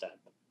personal step,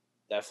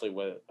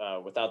 definitely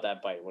without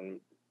that bite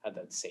wouldn't have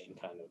that same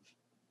kind of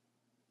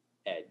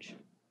edge.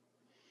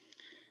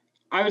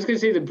 I was going to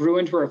say the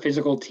Bruins were a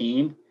physical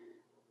team.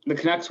 The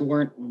Canucks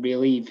weren't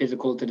really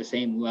physical to the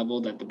same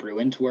level that the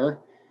Bruins were.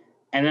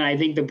 And then I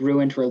think the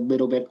Bruins were a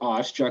little bit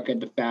awestruck at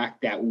the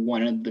fact that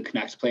one of the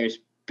Canucks players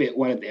bit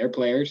one of their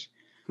players.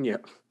 Yeah.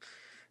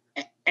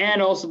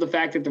 And also the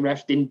fact that the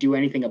refs didn't do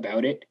anything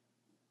about it.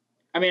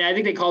 I mean, I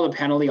think they called a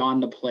penalty on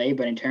the play,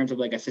 but in terms of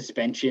like a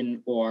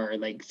suspension or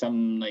like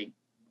some like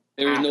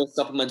there was no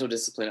supplemental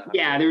discipline.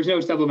 Yeah, there was no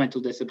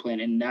supplemental discipline,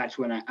 and that's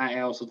when I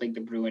also think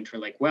the Bruins were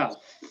like,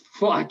 well,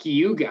 fuck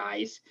you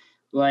guys.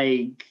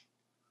 Like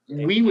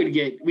we would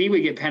get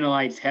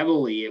penalized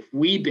heavily if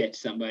we bit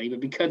somebody, but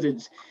because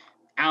it's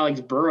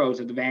Alex Burrows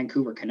of the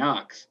Vancouver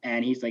Canucks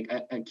and he's like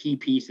a key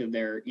piece of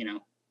their,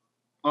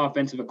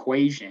 offensive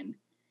equation,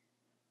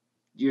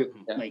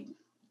 like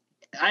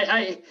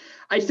I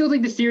still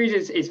think the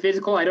series is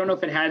physical. I don't know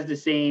if it has the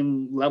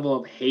same level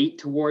of hate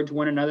towards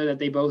one another that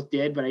they both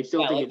did, but I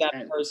still think like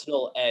that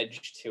personal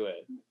edge to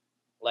it.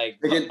 Like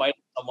biting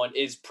someone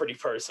is pretty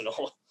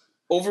personal.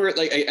 Over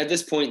like at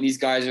this point, these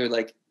guys are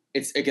like,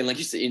 it's again like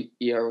you said in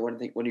ER.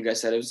 When you guys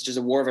said it was just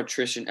a war of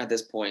attrition at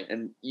this point,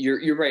 and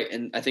you're right.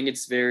 And I think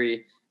it's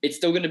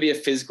still going to be a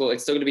physical.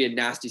 It's still going to be a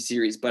nasty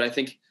series, but I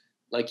think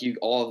like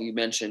all of you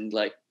mentioned,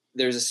 like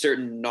there's a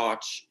certain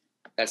notch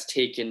that's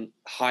taken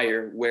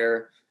higher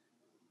where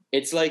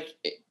it's like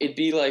it'd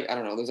be like, I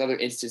don't know, there's other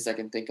instances I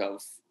can think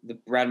of, the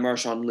Brad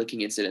Marchand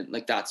licking incident,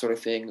 like that sort of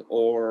thing,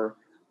 or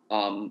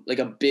like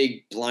a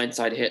big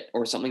blindside hit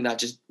or something that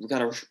just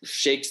kind of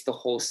shakes the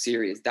whole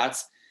series.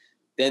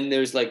 Then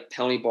there's like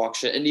penalty box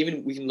shit, and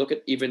even we can look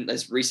at even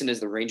as recent as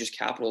the Rangers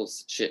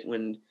Capitals shit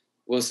when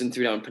Wilson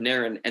threw down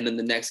Panarin, and then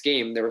the next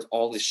game there was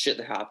all this shit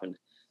that happened.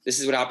 This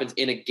is what happens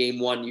in a game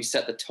one. You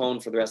set the tone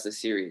for the rest of the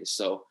series.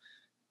 So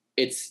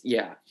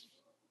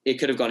it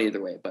could have gone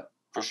either way, but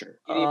for sure.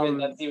 No, what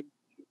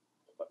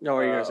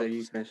are you gonna say?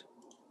 You guys.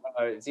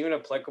 It's even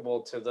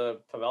applicable to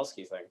the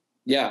Pavelski thing.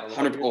 Yeah,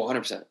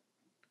 100%.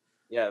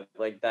 Yeah,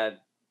 like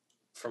that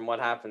from what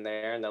happened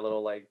there, and that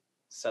little like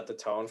set the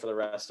tone for the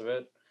rest of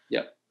it.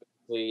 Yeah.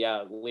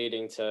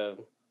 Leading to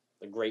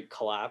the great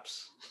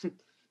collapse. In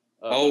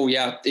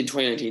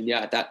 2019,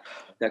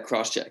 that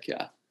cross check,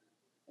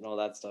 and all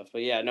that stuff.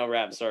 But no,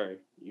 Rab, sorry,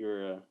 you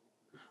were.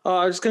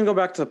 I was just gonna go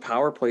back to the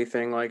power play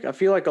thing. Like I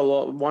feel like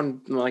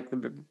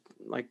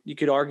you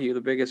could argue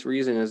the biggest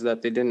reason is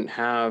that they didn't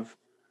have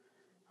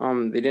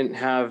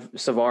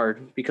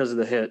Savard because of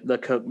the hit,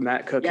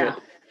 Matt Cook hit.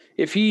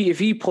 If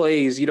he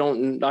plays, I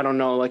don't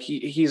know. Like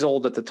he's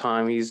old at the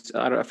time.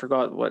 I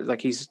forgot what.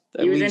 Like he was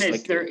in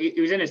his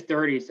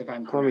 30s. If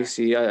I'm correct. Let me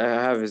see. I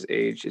have his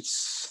age.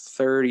 It's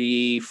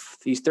 30.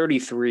 He's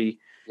 33.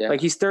 Yeah. Like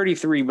he's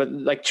 33, but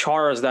like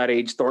Chara's that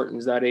age,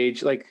 Thornton's that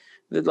age. Like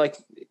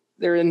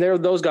they're in there.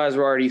 Those guys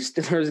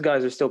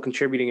are still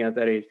contributing at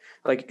that age.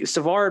 Like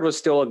Savard was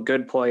still a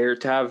good player.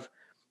 To have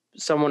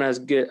someone as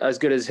good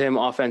as him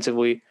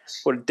offensively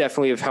would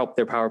definitely have helped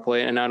their power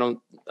play. And I don't,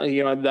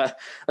 that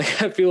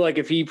like I feel like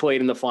if he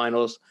played in the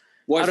finals,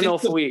 I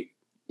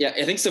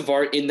think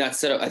Savard in that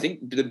setup, I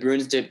think the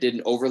Bruins did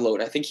an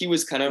overload. I think he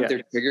was kind of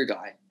their trigger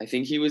guy. I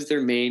think he was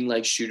their main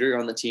like shooter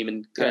on the team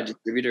and kind of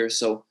distributor.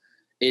 So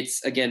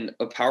it's again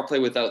a power play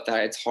without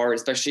that. It's hard,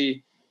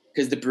 especially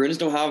because the Bruins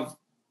don't have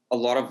a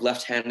lot of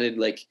left-handed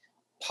like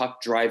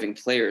puck driving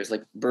players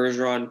like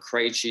Bergeron,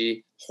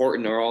 Krejci,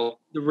 Horton are all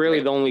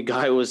the only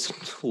guy was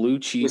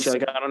Lucic.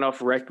 Like I don't know if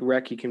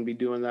Recchi can be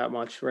doing that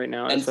much right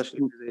now, and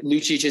especially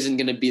Lucic isn't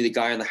going to be the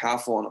guy on the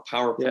half wall on a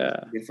power play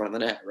in front of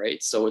the net,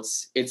 right? So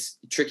it's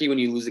tricky when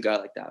you lose a guy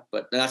like that.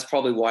 But that's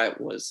probably why it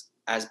was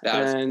as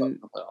bad as the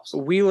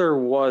playoffs. Wheeler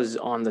was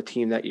on the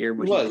team that year,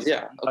 but he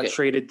got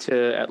traded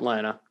to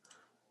Atlanta.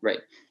 Right.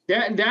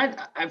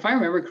 That if I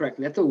remember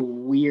correctly, that's a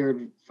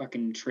weird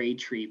fucking trade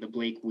tree. The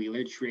Blake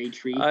Wheeler trade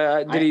tree.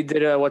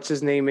 Did what's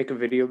his name make a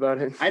video about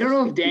it? I don't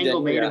know if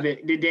Dangle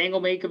did Dangle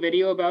make a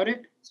video about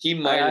it? He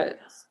might.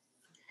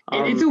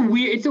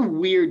 It's a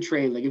weird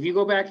trade. Like if you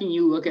go back and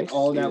you look at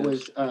all that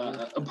was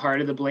a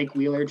part of the Blake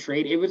Wheeler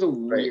trade, it was a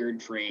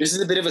weird trade. This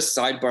is a bit of a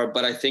sidebar,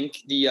 but I think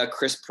the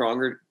Chris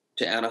Pronger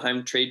to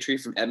Anaheim trade tree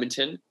from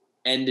Edmonton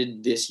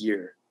ended this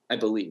year, I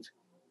believe.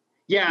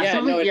 It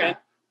ended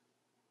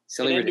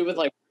with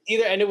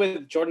either ended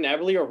with Jordan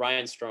Eberle or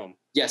Ryan Strome.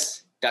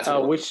 Yes, that's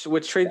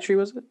which trade tree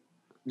was it?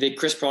 The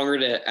Chris Pronger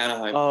to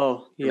Anaheim.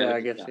 Oh yeah,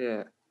 I guess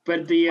yeah.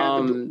 But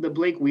the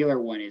Blake Wheeler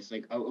one is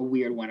like a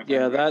weird one.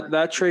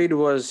 That trade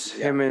was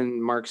him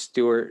and Mark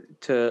Stewart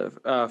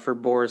for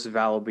Boris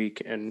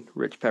Valabeek and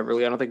Rich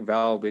Peverley. I don't think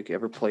Valabeek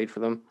ever played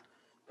for them,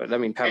 but I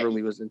mean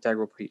Peverley was an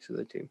integral piece of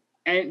the team.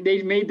 And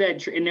they made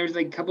that, and there was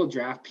like a couple of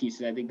draft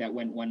pieces I think that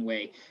went one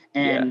way,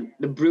 and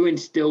the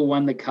Bruins still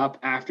won the cup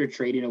after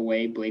trading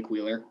away Blake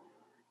Wheeler.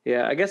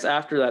 Yeah, I guess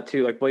after that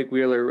too, like Blake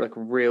Wheeler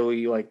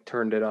really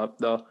turned it up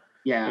though.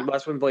 Yeah, like,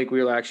 that's when Blake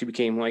Wheeler actually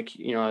became a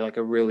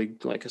really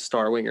a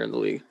star winger in the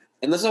league.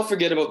 And let's not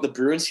forget about the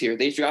Bruins here.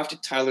 They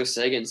drafted Tyler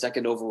Seguin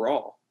second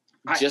overall,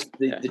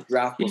 the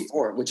draft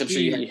before, which I'm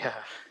sure you had.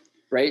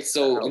 Right.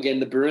 So again,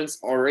 the Bruins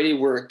already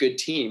were a good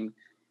team.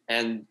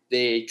 And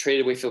they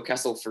traded away Phil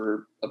Kessel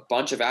for a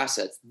bunch of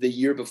assets the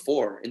year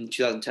before in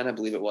 2010, I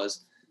believe it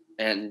was.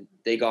 And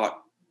they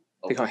got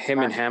him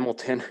and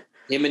Hamilton.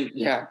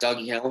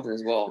 Dougie Hamilton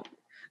as well.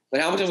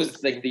 But Hamilton was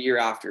the year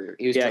after.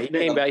 He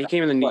came back. He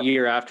came in the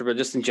year after, but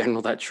just in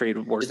general, that trade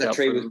worked out.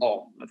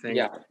 I think.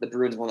 Yeah, the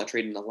Bruins won that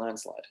trade in a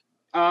landslide.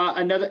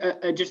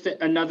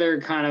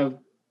 Another kind of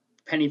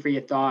penny for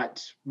your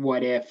thoughts.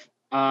 What if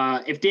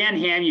Dan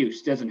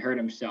Hamhuis doesn't hurt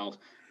himself?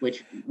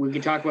 Which we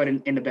could talk about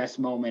in the best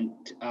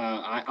moment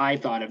I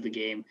thought of the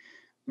game,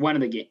 one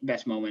of the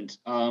best moments,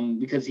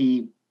 because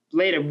he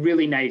laid a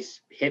really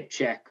nice hip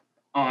check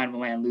on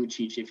Milan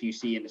Lucic, if you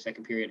see in the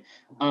second period.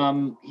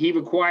 He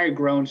required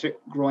groin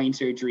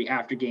surgery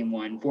after game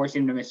one,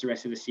 forcing him to miss the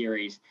rest of the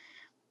series.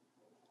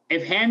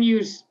 If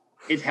Hamhuis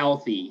is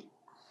healthy,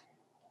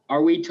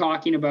 are we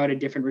talking about a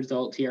different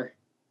result here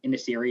in the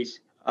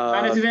series?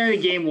 Not necessarily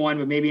game one,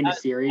 but maybe in the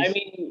series. I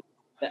mean,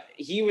 I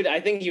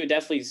think he would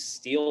definitely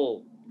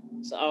steal.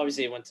 So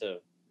obviously it went to,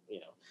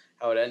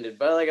 how it ended.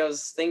 But I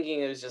was thinking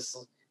it was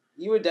just,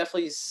 you would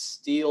definitely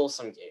steal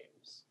some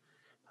games.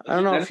 I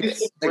don't know if he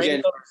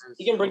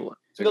can bring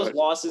those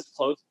losses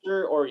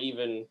closer or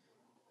even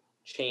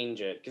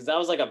change it. Because that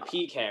was like a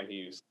peak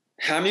Hamhuis.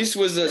 Hamhuis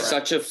was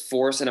such a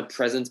force and a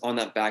presence on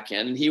that back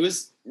end. And he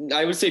was,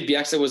 I would say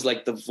Bieksa was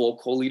like the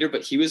vocal leader,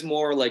 but he was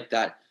more like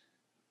that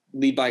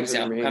lead by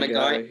example kind of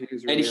guy.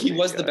 He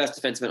was the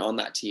best defenseman on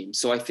that team.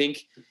 So I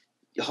think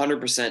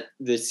 100%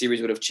 the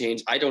series would have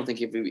changed. I don't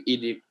think if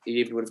it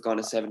even would have gone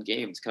to 7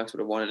 games, Canucks would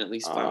have won in at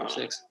least 5 or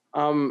 6.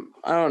 I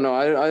don't know.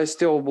 I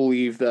still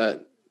believe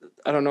that.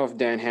 I don't know if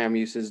Dan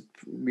Hamhuis'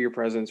 mere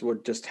presence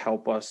would just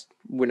help us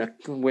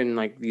win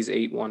like these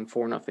 8-1,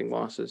 4-0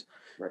 losses.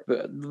 Right.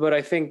 But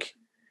I think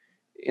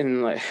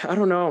I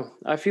don't know.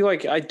 I feel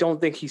like I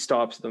don't think he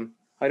stops them.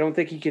 I don't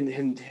think he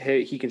can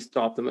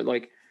stop them.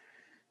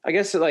 I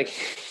guess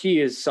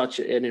he is such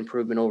an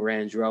improvement over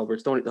Andrew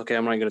Alberts. I'm not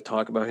going to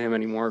talk about him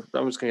anymore.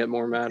 I'm just going to get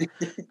more mad.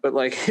 But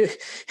I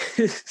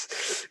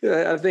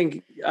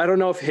don't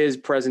know if his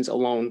presence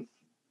alone.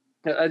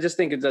 I just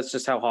think that's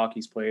just how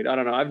hockey's played. I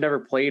don't know. I've never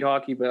played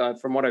hockey,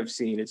 but from what I've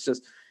seen,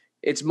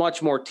 it's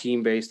much more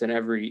team based than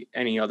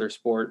any other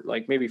sport.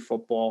 Like maybe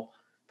football,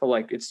 but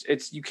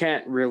it's you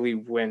can't really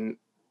win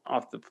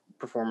off the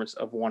performance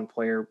of one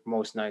player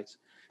most nights.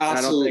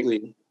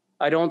 Absolutely.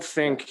 I don't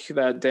think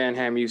that Dan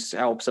Hamhuis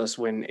helps us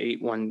win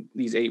 8-1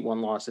 these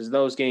 8-1 losses.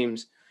 Those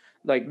games,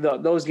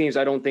 those games,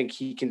 I don't think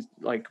he can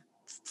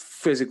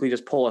physically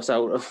just pull us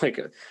out of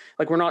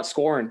we're not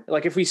scoring.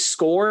 If we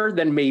score,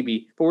 then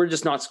maybe, but we're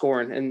just not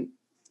scoring. And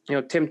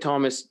Tim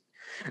Thomas,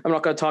 I'm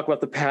not going to talk about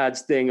the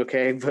pads thing,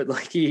 okay?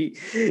 But he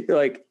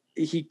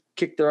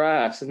kicked their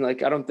ass, and I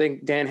don't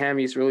think Dan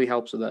Hamhuis really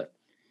helps with that.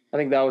 I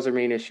think that was our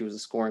main issue was the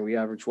scoring. We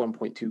averaged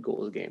 1.2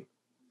 goals a game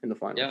in the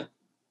finals. Yeah.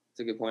 It's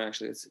a good point,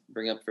 actually. It's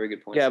bringing up very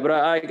good points. Yeah, but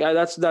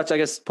that's I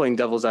guess playing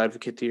devil's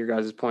advocate to your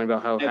guys' point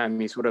about how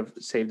Hamhuis would have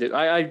saved it.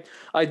 I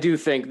do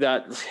think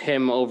that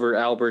him over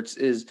Alberts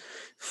is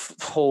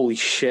holy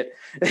shit.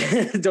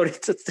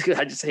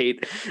 I just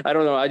hate. I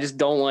don't know. I just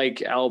don't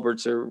like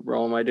Alberts or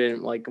Rome. I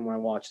didn't like him when I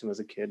watched him as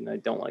a kid, and I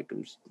don't like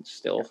him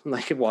still.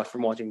 I could watch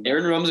from watching.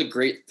 Aaron Rome's a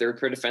great third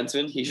pair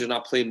defenseman. He should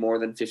not play more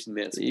than 15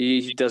 minutes.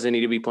 He doesn't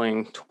need to be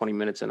playing 20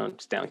 minutes in a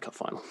Stanley Cup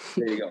final.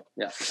 There you go.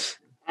 Yeah.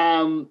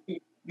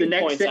 The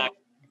next thing,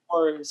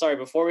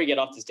 before we get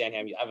off this Dan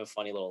Ham, I have a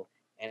funny little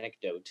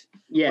anecdote.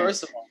 Yes.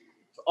 First of all,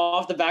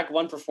 off the back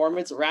one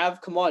performance, Rav,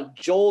 come on,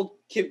 Joel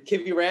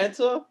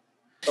Kiviranta,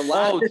 the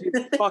last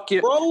fuck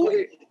you, bro.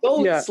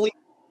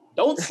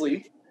 Don't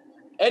sleep.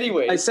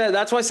 Anyway,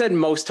 that's why I said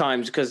most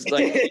times, because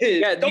like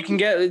you can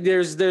get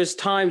there's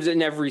times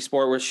in every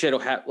sport where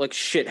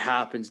shit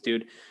happens,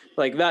 dude.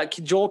 Like that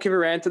Joel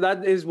Kiviranta,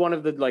 that is one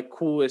of the like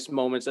coolest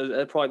moments.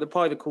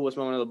 Probably the coolest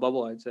moment of the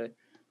bubble, I'd say.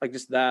 Like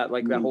just that,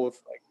 like that whole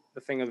like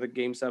the thing of the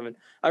Game 7.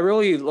 I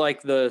really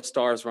like the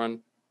Stars run.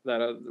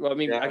 That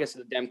I guess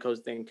the Demko's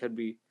thing could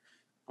be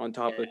on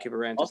top of the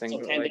Kiviranta thing.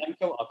 Also,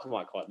 Demko. Oh, come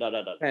on. No.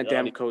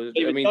 Demko.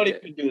 Don't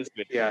even do this.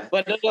 Yeah.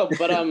 But at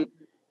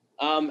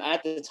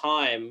the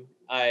time,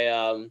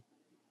 that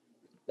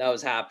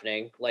was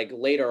happening. Like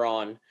later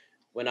on,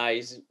 when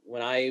I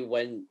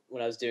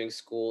was doing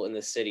school in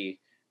the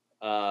city,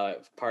 part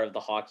of the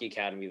hockey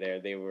academy there,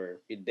 they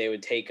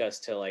would take us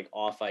to like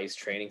off ice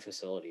training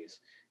facilities,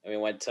 and we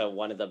went to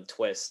one of them,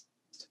 Twist,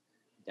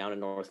 down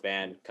in North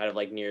Van, kind of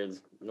like near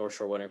North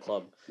Shore Winter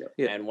Club.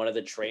 Yeah. And one of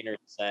the trainers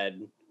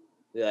said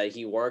that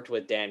he worked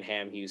with Dan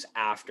Hamhuis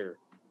after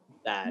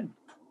that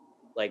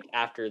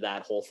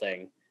whole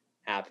thing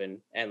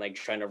happened, and like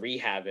trying to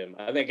rehab him.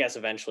 I guess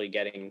eventually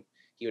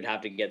he would have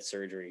to get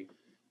surgery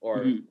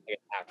or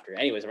after.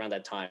 Anyways, around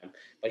that time.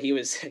 But he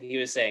was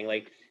saying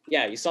like,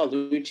 yeah, you saw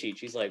Lucic.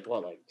 He's like,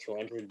 what, like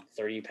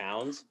 230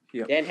 pounds?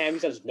 Yeah. Dan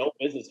Hamhuis has no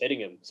business hitting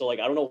him. So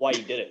like, I don't know why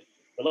he did it.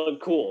 It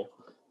looked cool.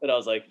 And I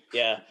was like,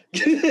 yeah,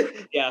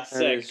 yeah,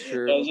 sick.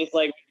 I was just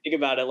like, think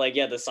about it, like,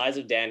 yeah, the size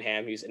of Dan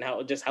Hamhuis and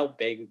how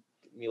big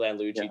Milan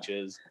Lucic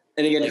is.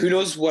 And again, like, who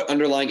knows what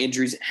underlying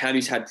injuries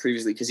Hamhuis had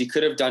previously, because he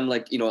could have done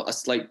like, a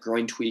slight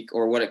groin tweak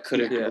or what it could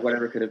have,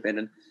 whatever it could have been.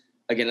 And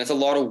again, that's a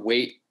lot of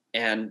weight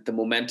and the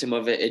momentum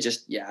of it. It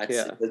just,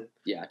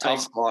 tough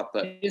spot.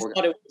 But I just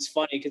thought it was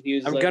funny because he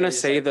was. I'm gonna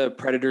say the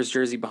Predators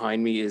jersey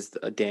behind me is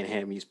a Dan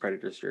Hamhuis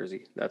Predators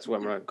jersey. That's what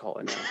I'm gonna call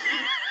it now.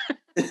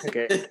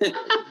 Okay,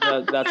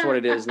 that's what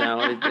it is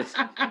now.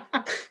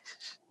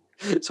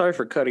 Sorry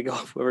for cutting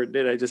off whoever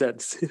did. I just had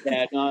to say.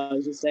 Yeah, no, I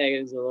was just saying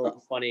it was a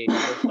little funny.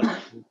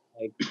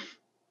 Like,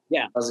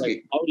 yeah,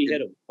 like, why would he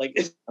hit him? Like,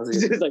 it's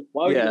like,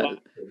 why would he hit him?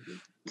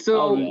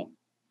 So,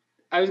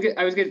 I was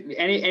good.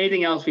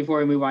 Anything else before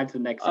we move on to the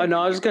next? No,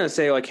 I was just gonna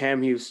say like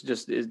Hamhuis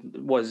just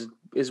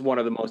is one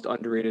of the most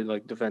underrated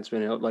like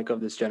defensemen like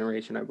of this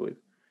generation, I believe.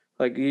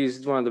 Like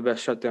he's one of the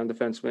best shutdown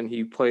defensemen.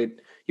 He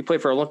played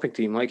for Olympic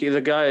team. Like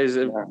the guy is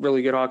a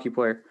really good hockey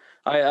player.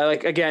 I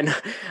like, again,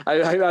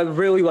 I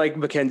really like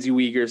Mackenzie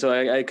Weegar.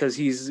 So because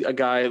he's a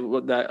guy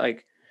that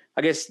like,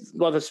 I guess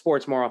the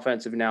sport's more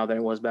offensive now than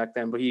it was back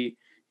then, but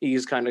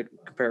he's kind of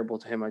comparable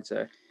to him, I'd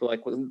say, but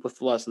like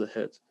with less of the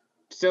hits.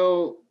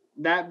 So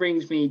that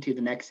brings me to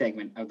the next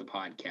segment of the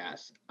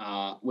podcast,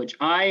 which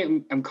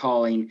I am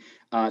calling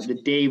the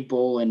Dave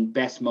Bolin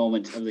best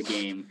moments of the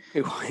game.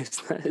 Why is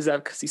that? Is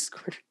that because he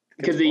scored?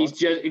 Because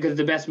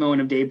the best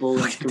moment of Dave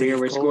Bolin's career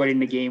was scoring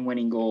the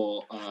game-winning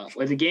goal.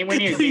 Was it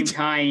game-winning or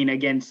game-tying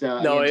against?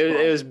 No,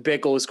 it was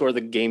Bickle who scored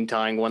the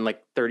game-tying one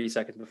like 30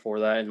 seconds before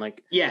that, and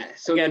like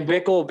So again,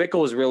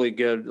 Bickle was really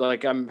good.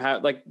 Like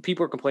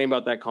people are complaining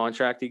about that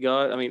contract he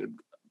got. I mean,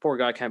 poor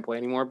guy can't play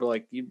anymore, but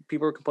like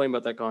people are complaining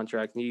about that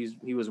contract. And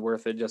he was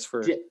worth it just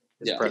for his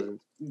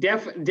presence.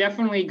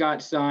 Definitely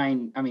got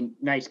signed. I mean,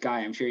 nice guy.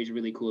 I'm sure he's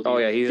really cool. Oh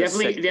yeah, he's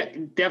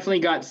definitely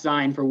got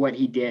signed for what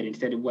he did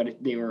instead of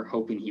what they were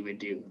hoping he would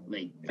do,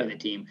 like for the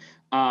team.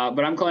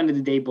 But I'm calling it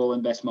the Dave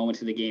Bolin best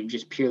moments of the game,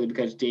 just purely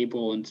because Dave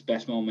Bolin's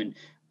best moment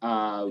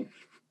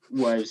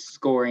was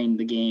scoring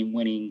the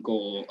game-winning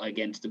goal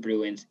against the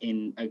Bruins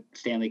in a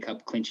Stanley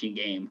Cup clinching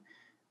game.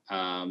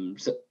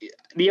 So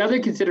the other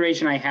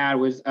consideration I had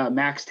was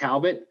Max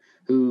Talbot,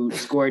 who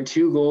scored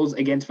 2 goals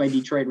against my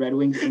Detroit Red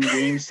Wings in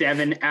Game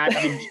 7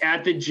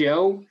 at the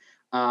Joe.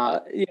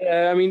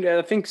 Yeah, I mean,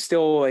 I think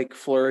still like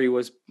Fleury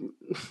was.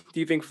 Do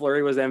you think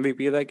Fleury was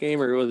MVP of that game,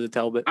 or was it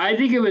Talbot? I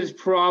think it was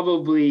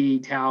probably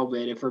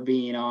Talbot, if we're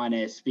being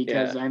honest,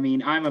 because I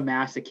mean, I'm a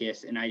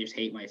masochist and I just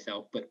hate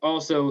myself. But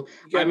also,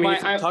 I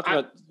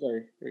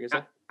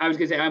was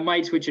gonna say I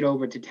might switch it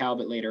over to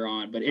Talbot later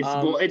on, but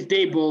it's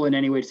Dave Bolin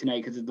anyways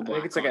tonight because of the Blackhawks. I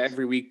think it's like an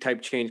every week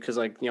type change because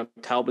like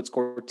Talbot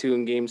scored 2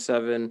 in Game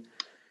 7.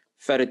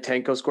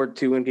 Fedotenko scored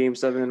 2 in Game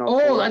 7.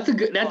 That's a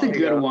good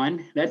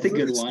one. That's a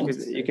good one.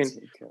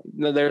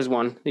 There's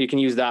one. You can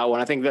use that one.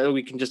 I think that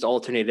we can just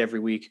alternate every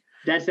week.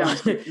 That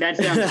sounds great.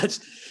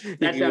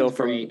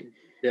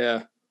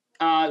 Yeah.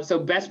 So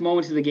best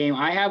moments of the game.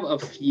 I have a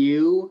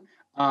few.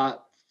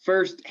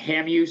 First,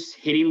 Hamhuis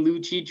hitting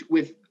Lucic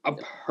with a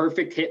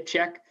perfect hip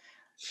check.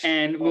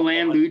 And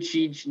Milan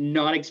Lucic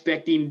not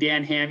expecting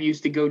Dan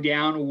Hamhuis to go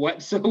down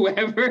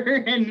whatsoever.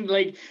 And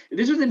like,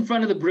 this was in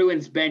front of the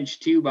Bruins bench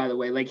too, by the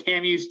way. Like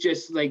Hamhuis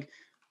just like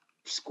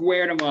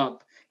squared him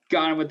up,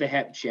 got him with the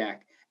hip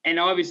check. And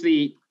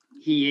obviously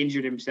he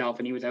injured himself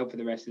and he was out for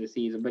the rest of the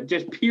season. But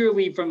just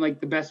purely from like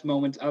the best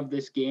moments of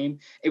this game,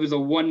 it was a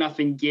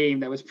 1-0 game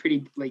that was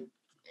pretty like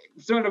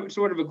sort of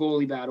a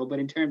goalie battle. But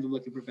in terms of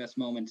looking for best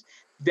moments,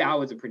 that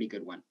was a pretty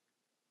good one.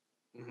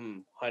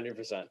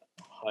 100%.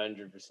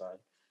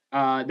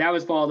 100%. That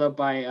was followed up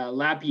by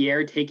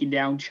Lapierre taking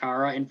down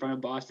Chara in front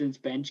of Boston's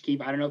bench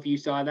keep. I don't know if you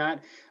saw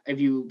that, if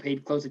you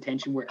paid close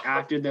attention, where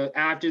after the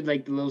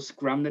little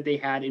scrum that they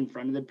had in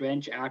front of the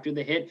bench after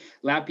the hit,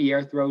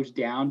 Lapierre throws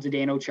down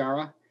Zdeno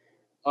Chara.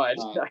 Oh, I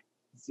didn't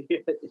see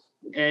it.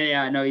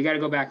 Yeah, no, you got to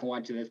go back and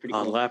watch it. That's pretty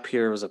cool.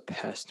 Lapierre was a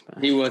pest,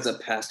 man. He was a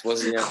pest,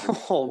 wasn't he?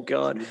 Oh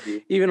god,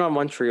 even on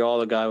Montreal,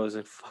 the guy was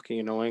fucking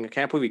annoying. I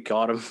can't believe we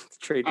got him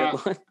trade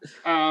deadline.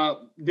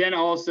 Then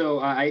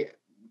also,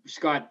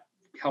 Scott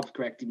helped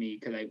correct me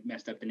because I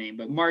messed up the name,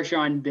 but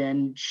Marchand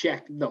then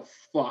checked the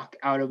fuck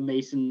out of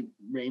Mason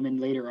Raymond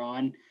later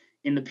on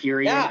in the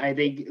period. Yeah. I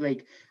think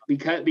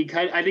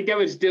because I think that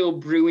was still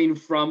brewing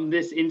from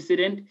this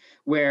incident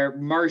where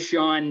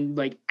Marchand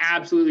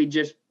absolutely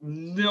just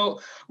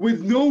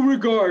with no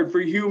regard for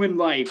human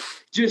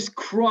life, just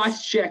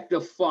cross-checked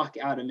the fuck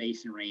out of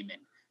Mason Raymond.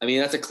 I mean,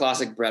 that's a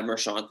classic Brad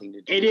Marchand thing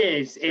to do. It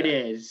is.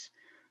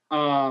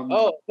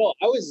 I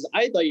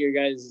thought you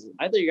guys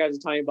were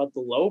talking about the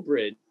low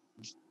bridge.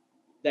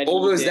 That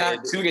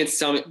too against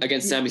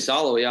Sammy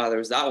Salo? Yeah, there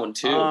was that one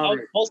too.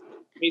 Also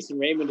Mason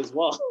Raymond as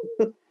well.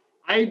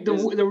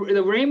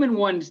 The Raymond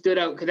one stood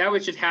out because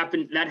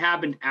that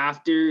happened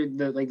after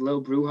the low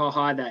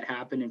brouhaha that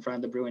happened in front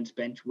of the Bruins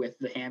bench with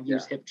the Ham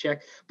Hughes hip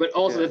check. But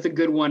also that's a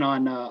good one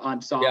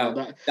on Salo.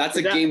 Yeah, that's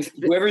a game.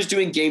 Whoever's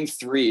doing game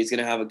 3 is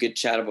gonna have a good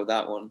chat about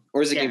that one.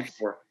 Or is it game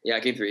 4? Yeah,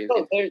 game 3.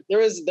 No,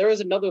 there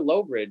was another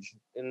low bridge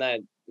in that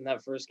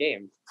first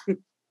game.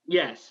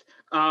 Yes.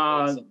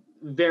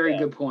 Very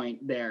good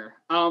point there.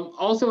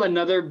 Also,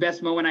 another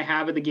best moment I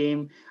have of the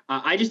game,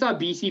 I just thought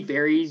BC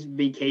Ferries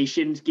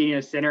Vacations getting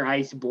a center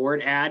ice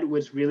board ad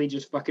was really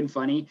just fucking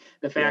funny.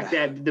 The fact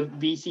that the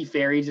BC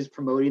Ferries is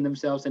promoting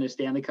themselves in a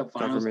Stanley Cup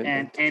Finals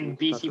and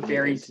BC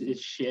Ferries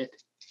is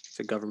shit. It's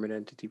a government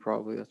entity,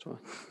 probably. That's why.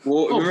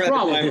 Well,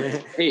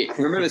 remember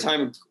the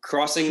time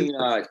crossing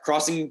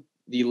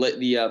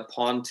the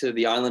pond to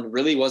the island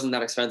really wasn't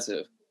that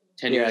expensive.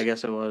 10 years. I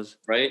guess it was.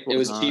 Right? It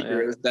was cheaper. Yeah.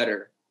 It was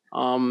better.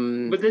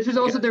 But this is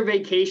also their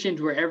vacations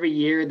where every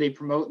year they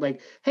promote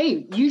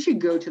hey, you should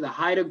go to the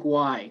Haida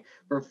Gwaii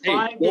for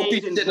 5 days. Don't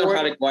be sitting on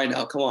Haida Gwaii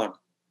now. Come on.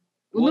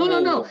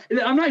 No.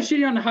 I'm not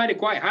shitting on the Haida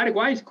Gwaii. Haida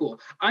Gwaii is cool.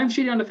 I'm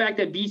shitting on the fact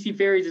that BC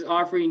Ferries is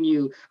offering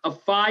you a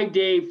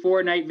 5-day,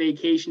 4-night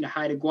vacation to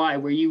Haida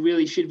Gwaii where you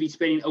really should be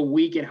spending a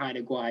week at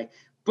Haida Gwaii.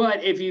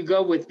 But if you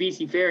go with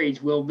BC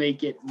Ferries, we'll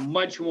make it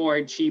much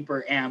more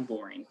cheaper and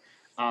boring.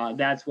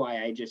 That's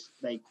why I just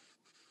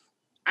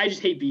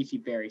hate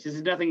BC Ferries. This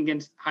is nothing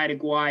against Haida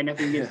Gwaii,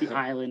 nothing against the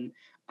island.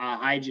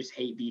 I just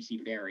hate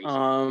BC Ferries.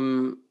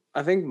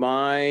 I think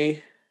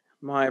I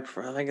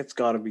think it's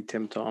got to be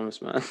Tim Thomas,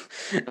 man.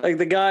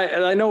 The guy,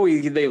 I know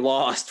they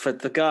lost, but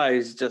the guy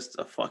is just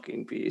a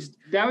fucking beast.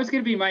 That was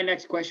going to be my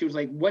next question. Was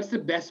what's the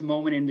best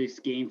moment in this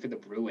game for the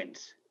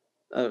Bruins?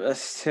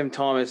 Tim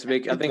Thomas.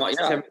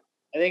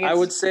 I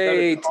would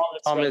say Tim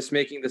Thomas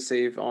making the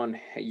save on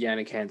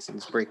Jannik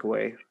Hansen's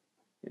breakaway.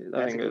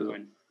 That's a good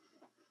one.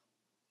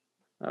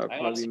 That would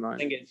probably be mine. I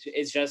think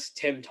it's just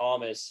Tim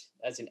Thomas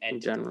as an entity.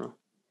 In general.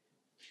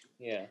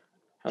 Yeah.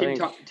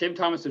 Tim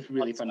Thomas was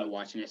really fun to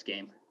watch in this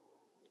game.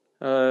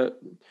 Was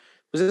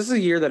this the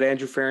year that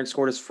Andrew Ference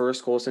scored his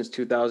first goal since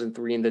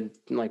 2003 and then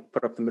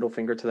put up the middle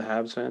finger to the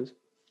Habs fans?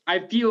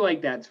 I feel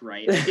like that's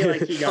right. I feel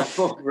like he got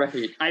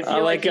right. I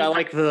like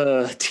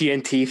the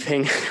TNT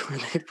thing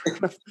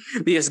where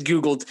they just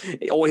Googled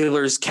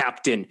Oilers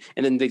captain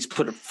and then they just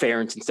put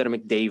Ference instead of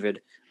McDavid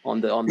on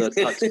the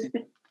touch.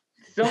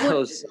 That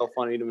was so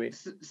funny to me.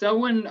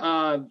 Someone,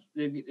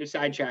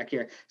 sidetrack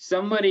here.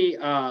 Somebody,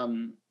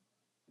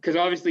 because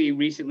obviously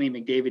recently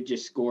McDavid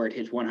just scored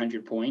his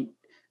 100 point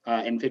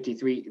in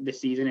 53 this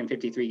season in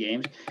 53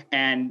 games,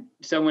 and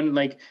someone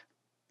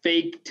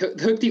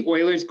took the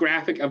Oilers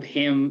graphic of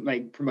him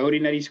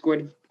promoting that he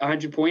scored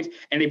 100 points,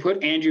 and they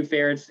put Andrew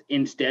Ference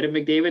instead of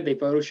McDavid. They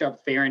photoshopped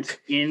Ference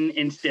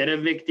instead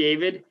of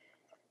McDavid.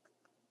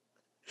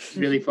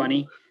 Really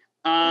funny.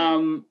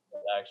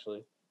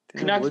 Actually,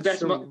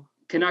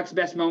 Canucks'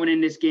 best moment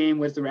in this game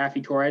was the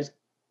Raffi Torres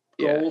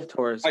goal. Yeah,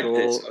 Torres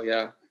goal. So,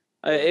 yeah.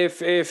 If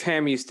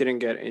Hammies didn't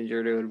get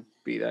injured, it would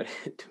be that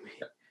hit to me.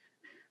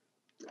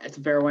 That's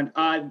a fair one.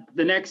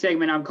 The next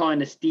segment I'm calling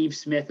the Steve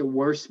Smith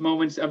worst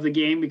moments of the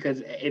game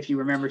because if you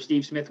remember,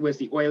 Steve Smith was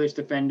the Oilers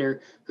defender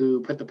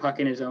who put the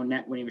puck in his own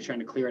net when he was trying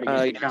to clear it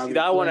against the Calgary.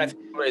 That one I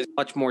think is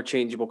much more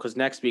changeable because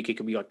next week it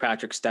could be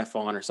Patrick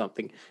Stefan or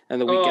something,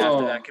 and the week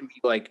after that can be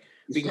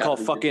we can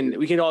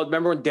all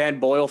remember when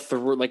Dan Boyle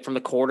threw from the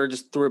corner,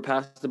 just threw it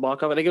past the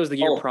Bakov. I think it was the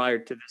year prior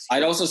to this.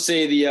 I'd also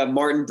say the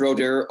Martin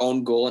Brodeur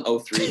own goal in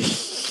 03.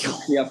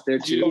 Up there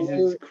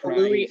too.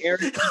 Louis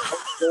Eriksson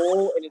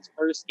goal in his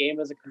first game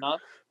as a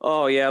Canuck.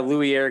 Oh yeah,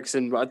 Louis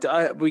Eriksson.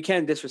 We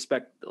can't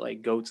disrespect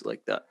goats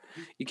like that.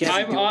 You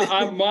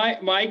can't.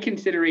 My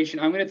consideration.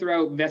 I'm going to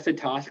throw out Vesa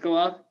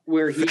Toskala,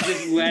 where he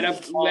just let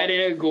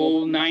in a goal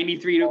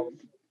 193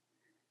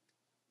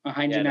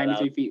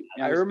 feet.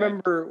 I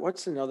remember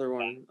what's another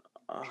one.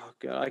 Oh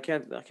god, I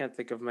can't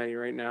think of many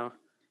right now.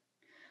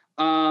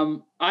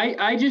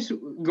 I just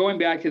going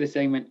back to the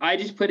segment. I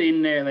just put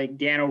in there like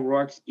Dan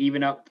O'Rourke's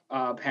even up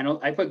penalty.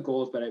 I put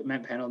goals, but I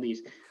meant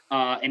penalties.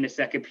 In the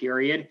second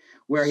period,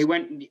 where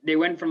they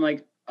went from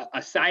like a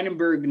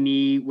Seidenberg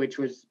knee, which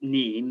was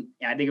knee.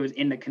 I think it was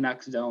in the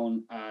Canucks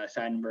zone.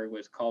 Seidenberg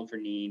was called for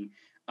knee.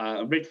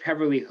 Rich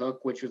Peverley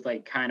hook, which was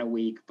like kind of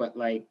weak, but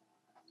like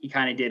he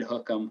kind of did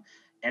hook him.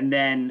 And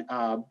then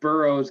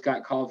Burrows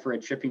got called for a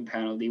tripping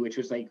penalty, which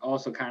was like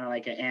also kind of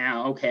like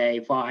okay,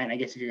 fine. I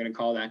guess if you're gonna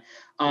call that.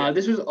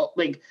 This was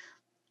like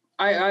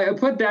I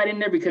put that in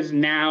there because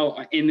now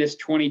in this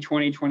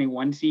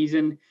 2020-21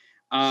 season,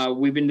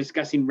 we've been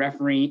discussing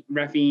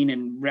reffing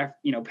and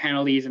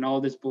penalties and all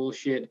this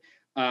bullshit.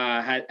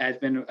 Has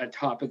been a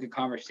topic of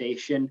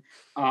conversation.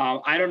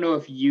 I don't know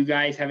if you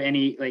guys have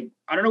any,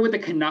 I don't know what the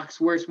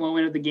Canucks' worst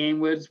moment of the game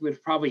was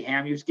probably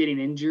Hamhuis getting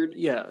injured.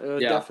 Yeah,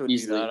 definitely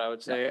easily. that, I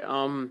would say.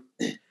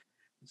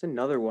 It's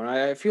another one.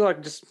 I feel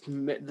like just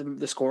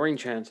the scoring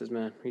chances,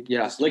 man.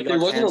 There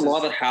wasn't a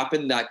lot that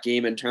happened that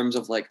game in terms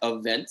of like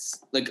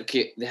events. Like,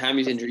 okay, the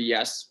Hamhuis injury,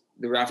 yes.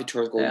 The Raffi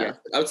Torres goal, yes.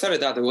 Outside of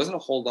that, there wasn't a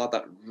whole lot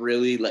that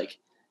really like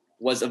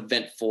was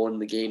eventful in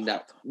the game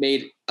that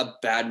made a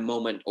bad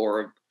moment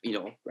or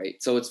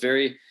right. So it's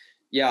very,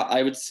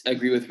 I would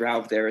agree with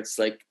Ralph there. It's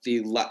like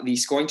the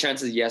scoring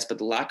chances, yes, but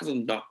the lack of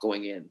them not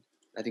going in.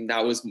 I think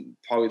that was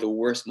probably the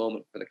worst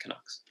moment for the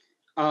Canucks.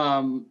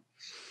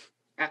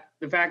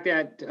 The fact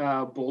that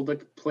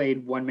Bolduc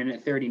played 1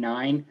 minute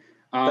 39.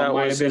 That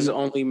was his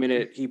only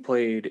minute he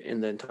played in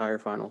the entire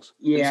finals.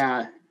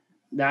 Yeah,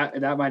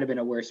 that might have been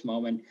a worse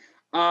moment.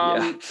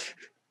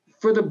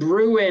 For the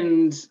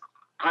Bruins,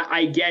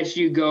 I guess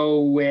you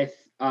go with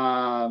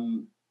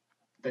the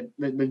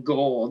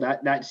goal.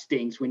 That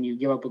stinks when you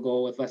give up a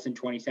goal with less than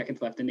 20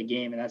 seconds left in the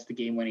game, and that's the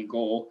game-winning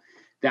goal.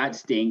 That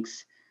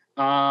stinks.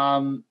 They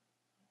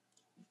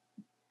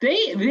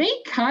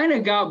kind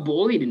of got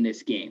bullied in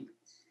this game.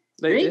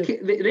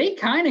 They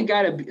kind of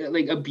got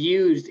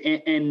abused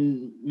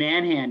and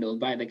manhandled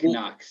by the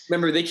Canucks.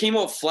 Remember, they came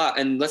out flat,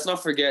 and let's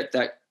not forget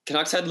that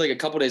Canucks had like a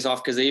couple days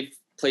off because they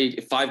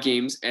played 5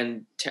 games,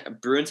 and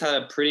Bruins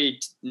had a pretty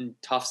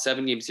tough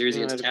 7-game series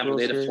against Tampa.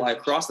 They had to fly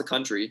across the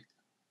country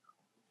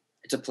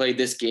to play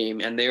this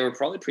game, and they were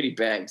probably pretty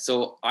bagged.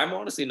 So I'm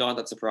honestly not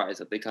that surprised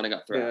that they kind of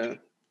got thrashed.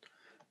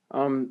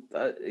 I would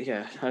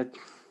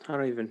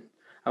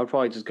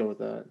probably just go with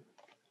that.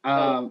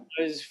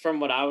 From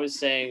what I was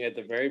saying at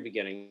the very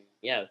beginning,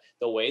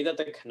 the way that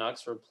the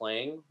Canucks were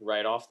playing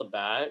right off the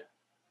bat,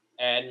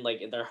 and like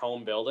in their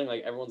home building,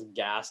 like everyone's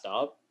gassed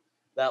up,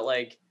 that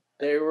like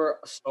they were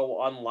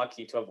so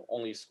unlucky to have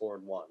only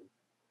scored 1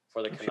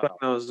 for the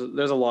Canucks.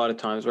 There's a lot of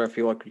times where I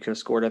feel like we could have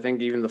scored. I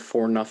think even the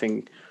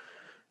 4-0.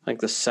 Like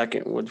the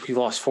second one, we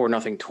lost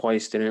 4-0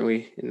 twice, didn't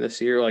we? In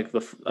this year, I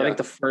think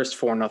the first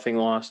 4-0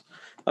 loss.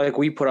 I think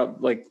we put up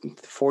like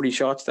 40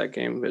 shots that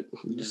game, but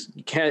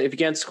you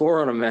can't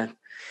score on them, man.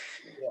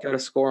 You got to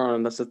score on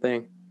them. That's the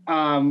thing.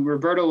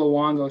 Roberto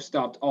Luongo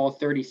stopped all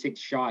 36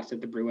 shots that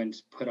the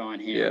Bruins put on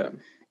him. Yeah,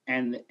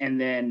 and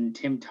then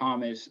Tim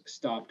Thomas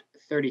stopped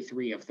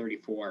 33 of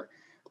 34.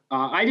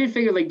 I did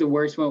figure like the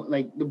worst one,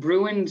 like the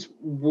Bruins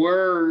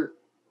were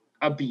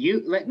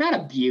abused, like not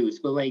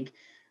abused, but like.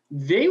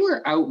 They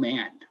were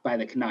outmanned by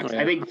the Canucks.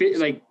 I think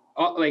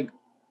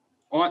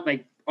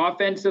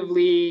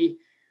offensively,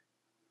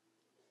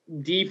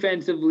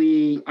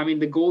 defensively. I mean,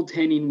 the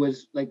goaltending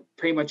was like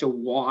pretty much a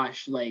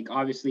wash. Like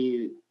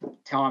obviously,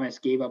 Thomas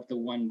gave up the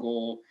 1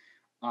 goal,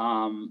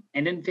 and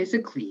then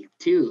physically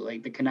too.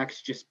 Like the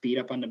Canucks just beat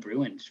up on the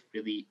Bruins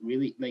really,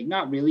 really like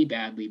not really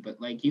badly,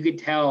 but like you could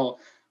tell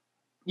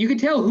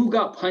who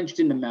got punched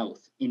in the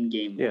mouth in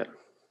game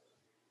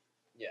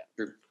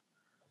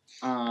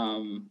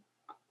 1.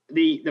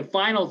 The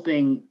final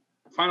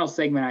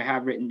segment I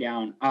have written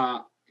down,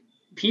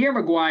 Pierre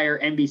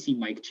McGuire NBC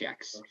mic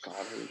checks. Oh God,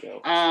 here we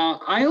go.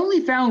 I only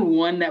found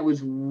one that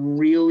was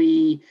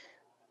really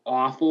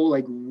awful.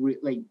 Like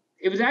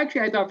it was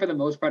actually, I thought for the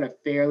most part, a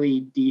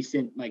fairly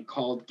decent like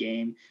called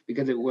game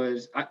because it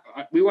was.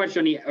 We watched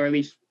on the, or at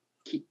least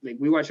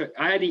we watched.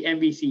 I had the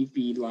NBC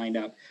feed lined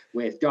up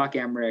with Doc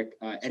Emmerich,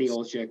 Eddie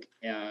Olczyk,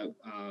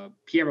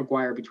 Pierre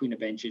McGuire between the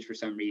benches for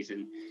some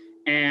reason.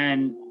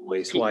 And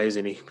why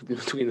isn't he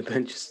between the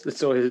benches?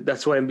 That's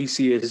why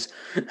NBC is.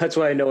 That's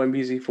why I know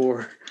NBC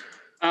for.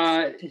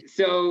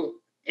 So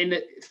in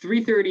the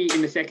 3:30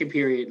 in the second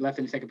period, left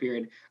in the second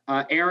period,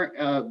 Pierre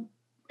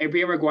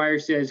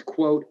McGuire says,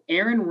 "quote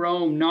Aaron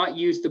Rome not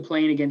used to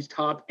playing against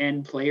top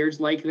end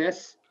players like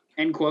this."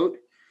 End quote.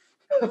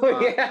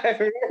 I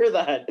remember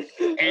that.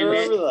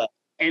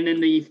 And then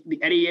the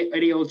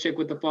Eddie Olczyk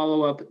with the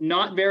follow up,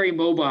 not very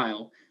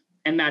mobile,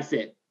 and that's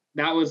it.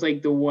 That was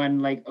like the one,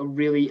 like a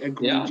really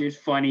egregious,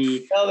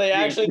 funny. No, they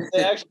actually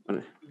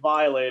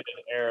violated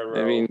Aaron Rome.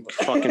 I mean,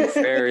 fucking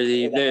fair.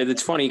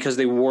 It's funny because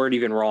they weren't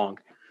even wrong.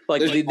 Like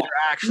they're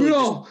actually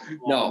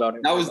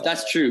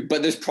that's true.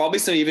 But there's probably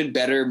some even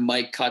better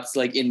mic cuts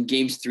like in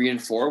games 3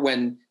 and 4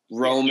 when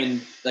Rome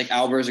and like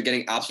Albers are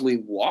getting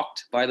absolutely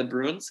walked by the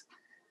Bruins.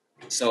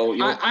 So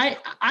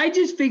I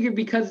just figured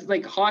because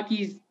like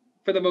hockey's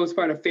for the most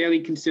part, a fairly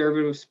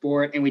conservative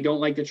sport, and we don't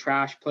like to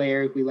trash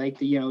players. We like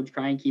to,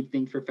 try and keep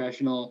things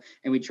professional,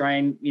 and we try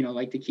and,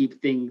 like to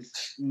keep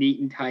things neat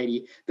and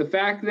tidy. The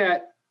fact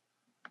that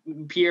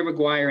Pierre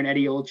Maguire and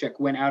Eddie Olczyk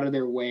went out of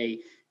their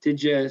way to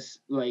just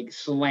like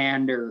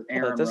slander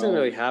Aaron. That doesn't Rome.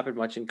 really happen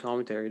much in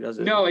commentary, does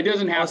it? No, it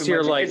doesn't happen.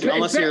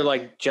 Unless you're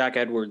like Jack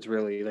Edwards,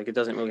 really. Like it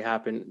doesn't really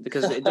happen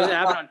because it doesn't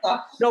happen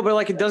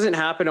it doesn't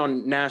happen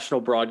on national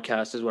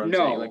broadcast is what I'm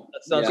saying. Like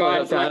that's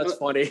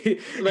funny.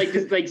 like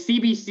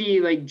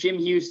CBC, like Jim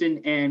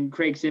Houston and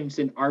Craig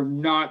Simpson are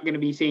not going to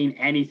be saying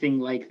anything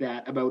like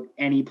that about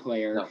any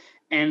player. No.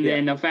 And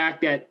then the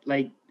fact that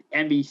like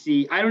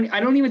NBC, I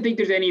don't even think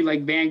there's any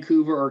like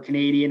Vancouver or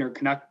Canadian or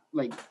Canuck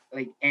like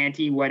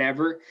anti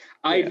whatever.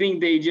 I think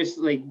they just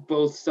like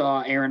both saw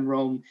Aaron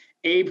Rome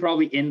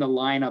probably in the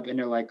lineup and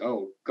they're like,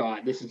 oh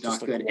god, this is not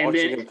good. And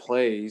then him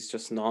play, he's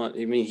just not.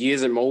 I mean, he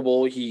isn't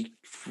mobile.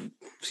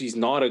 He's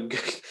not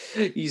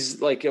he's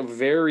like a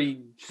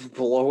very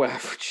below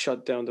average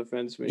shutdown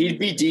defenseman. He'd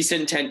be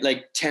decent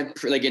like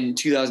in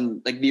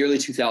 2000, like the early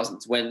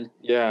 2000s when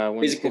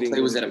physical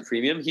play was at a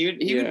premium. He would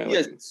be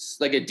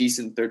like a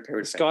decent third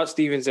pair. Scott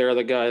Stevens era,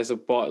 the guys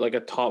that bought like a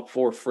top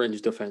 4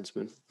 fringe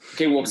defenseman.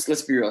 Okay, well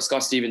let's be real.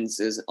 Scott Stevens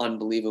is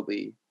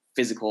unbelievably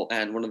physical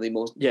and one of the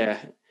most in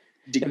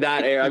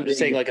that era. I'm just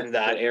saying like in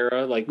that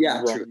era, like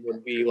Rome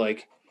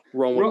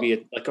would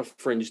be like a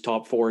fringe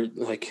top 4,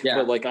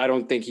 but like I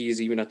don't think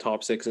he's even a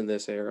top 6 in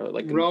this era.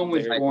 Like Rome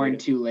was born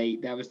too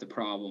late. That was the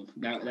problem.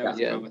 That was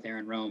the problem with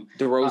Aaron Rome.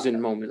 DeRozan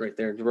moment right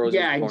there.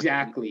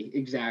 DeRozan.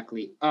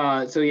 Exactly.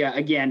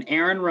 Again,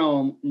 Aaron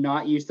Rome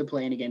not used to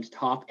playing against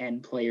top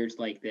end players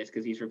like this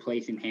because he's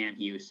replacing Ham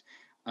Hughes.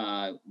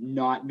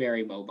 Not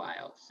very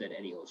mobile, said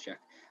Eddie Olczyk.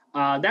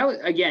 That was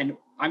again.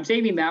 I'm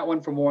saving that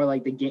one for more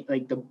like the game,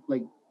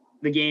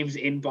 the games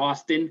in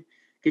Boston.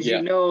 Because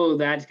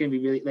that's going to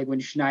be really like when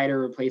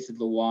Schneider replaces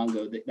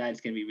Luongo,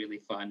 that's going to be really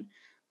fun.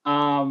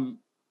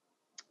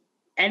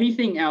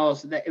 Anything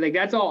else?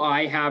 That's all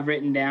I have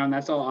written down.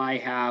 That's all I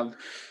have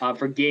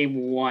for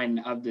Game 1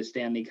 of the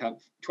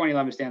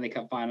 2011 Stanley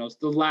Cup Finals,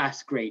 the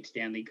last great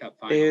Stanley Cup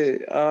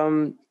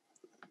Finals.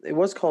 It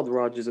was called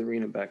Rogers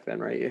Arena back then,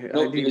 right?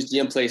 No, it was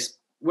GM Place.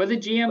 Was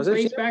it GM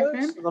Place back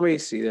then? Let me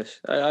see this.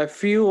 I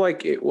feel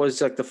like it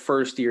was like the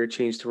first year it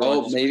changed to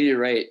Rogers. Oh, maybe you're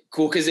right.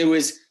 Cool, because it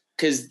was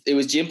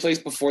GM Place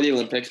before the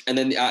Olympics, and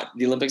then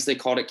the Olympics they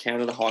called it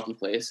Canada Hockey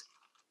Place,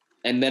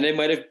 and then they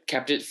might have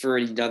kept it for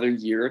another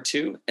year or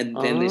two, and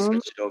then they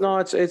switched it over. No,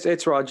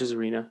 it's Rogers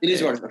Arena. It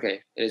is Rogers.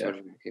 Okay, it is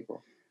Rogers Arena. Okay,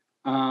 cool.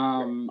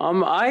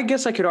 I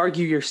guess I could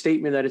argue your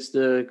statement that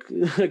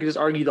I could just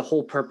argue the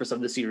whole purpose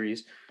of the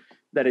series,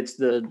 that it's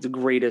the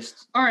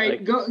greatest. All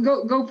right,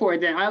 go for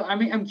it then.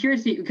 I'm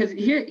curious because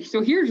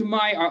here's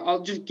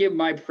I'll just give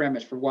my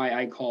premise for why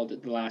I called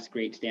it the last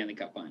great Stanley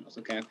Cup Finals.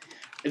 Okay,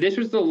 this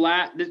was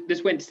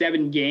this went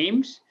 7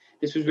 games.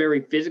 This was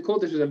very physical.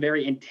 This was a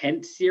very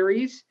intense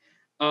series.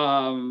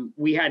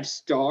 We had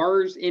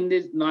stars in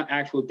this, not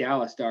actual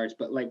Dallas stars,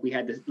 but like we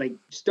had this like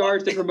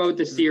stars to promote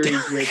the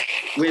series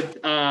with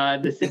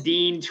the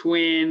Sedin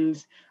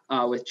twins.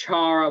 With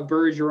Chara,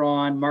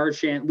 Bergeron,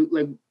 Marchand,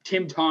 like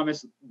Tim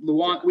Thomas,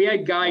 Luan. We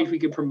had guys we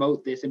could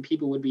promote this, and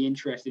people would be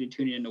interested in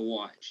tuning in to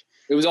watch.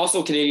 It was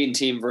also a Canadian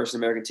team versus an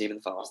American team in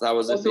the finals. That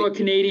was also a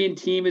Canadian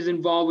team is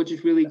involved, which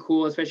is really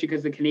cool, especially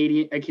because a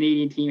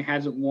Canadian team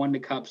hasn't won the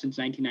cup since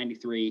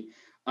 1993.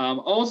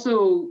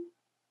 Also,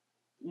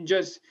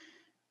 just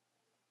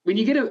when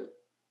you get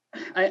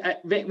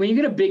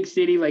a big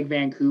city like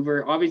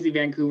Vancouver, obviously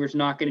Vancouver's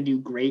not going to do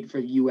great for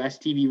US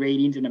TV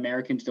ratings, and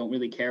Americans don't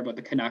really care about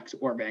the Canucks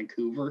or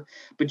Vancouver.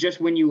 But just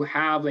when you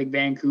have like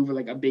Vancouver,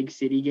 like a big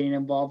city getting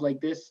involved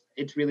like this,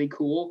 it's really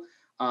cool.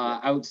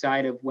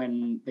 Outside of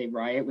when they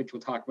riot, which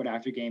we'll talk about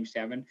after Game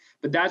 7.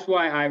 But that's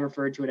why I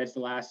refer to it as the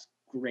last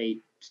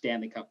great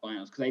Stanley Cup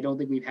Finals, because I don't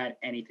think we've had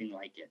anything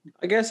like it.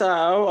 I guess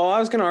I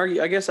was going to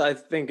argue. I guess I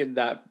think in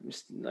that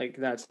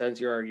sense,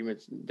 your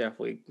argument's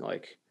definitely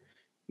like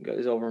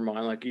is over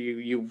mine. Like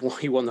you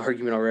won the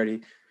argument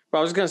already. But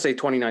I was gonna say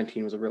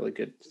 2019 was a really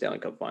good Stanley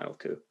Cup Final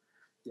too.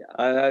 Yeah,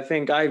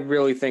 I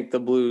really think the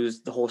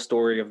Blues, the whole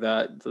story of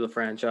that, the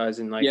franchise,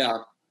 and like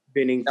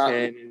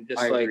Binnington and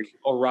just like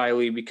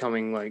O'Reilly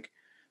becoming like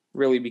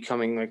a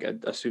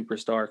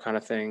superstar kind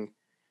of thing,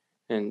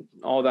 and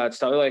all that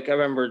stuff. Like I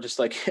remember just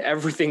like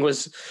everything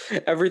was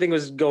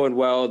going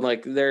well, and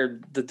like the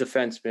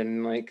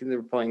defensemen, like they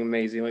were playing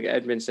amazing. Like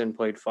Edmondson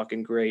played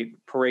fucking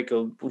great.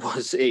 Parayko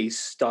was a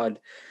stud.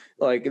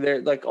 Like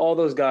they're like all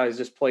those guys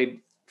just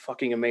played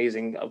fucking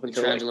amazing up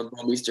until Angelo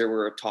Bouwmeester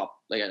were a top,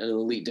 like an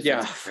elite defense.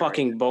 Yeah,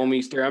 fucking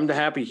Bouwmeester. I'm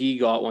happy he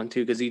got one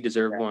too because he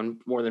deserved one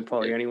more than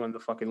probably anyone in the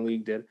fucking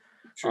league did.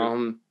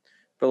 True.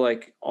 But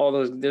like all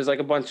those, there's like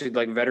a bunch of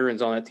like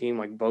veterans on that team,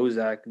 like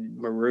Bozak,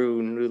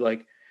 Maroon, who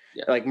like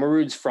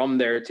Maroon's from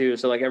there too.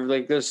 So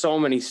like there's so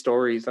many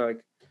stories.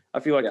 Like I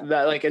feel like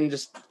that, like, and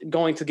just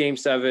going to Game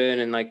 7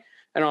 and like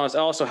And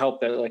also helped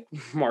that like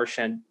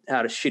Marchand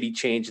had a shitty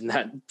change, and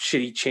that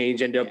shitty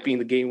change ended up being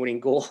the game-winning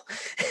goal.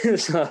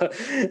 So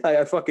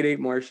I fucking hate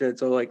Marchand,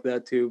 so I like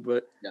that too.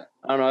 But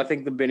I don't know. I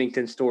think the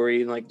Binnington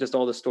story and like just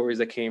all the stories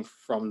that came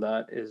from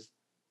that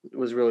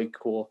was really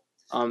cool.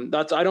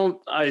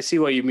 I see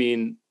what you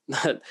mean.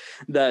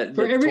 that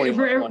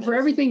for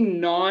everything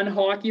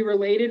non-hockey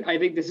related, I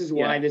think this is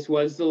why this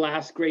was the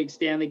last great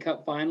Stanley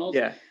Cup Finals.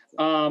 Yeah.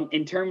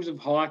 In terms of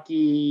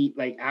hockey,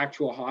 like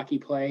actual hockey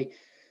play,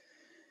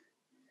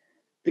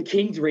 the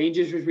Kings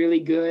Rangers was really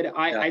good.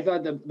 I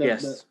thought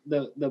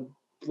the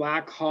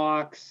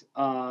Blackhawks,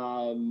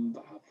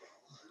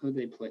 who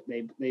they play?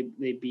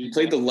 They beat.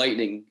 Played the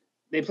Lightning.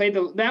 They played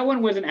that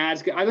one wasn't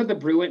as good. I thought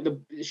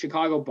the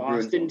Chicago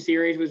Boston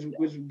series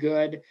was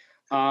good.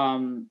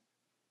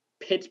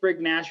 Pittsburgh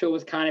Nashville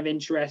was kind of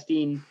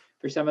interesting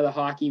for some of the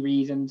hockey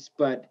reasons,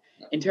 but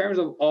in terms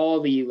of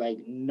all the like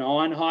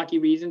non-hockey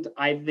reasons,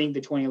 I think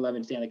the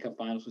 2011 Stanley Cup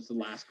Finals was the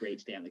last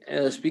great Stanley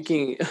Cup.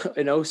 Speaking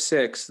in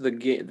 06, the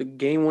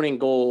game-winning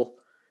goal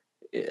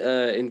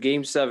in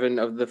Game 7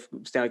 of the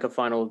Stanley Cup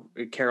Final,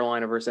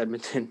 Carolina versus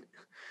Edmonton,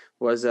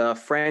 was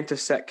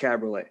František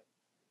Kaberle.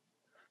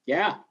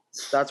 Yeah,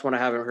 that's one I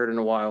haven't heard in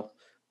a while.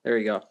 There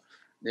you go.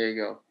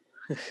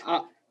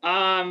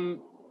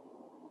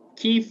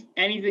 Keith,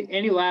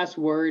 any last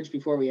words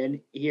before we end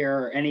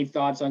here? Any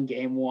thoughts on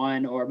Game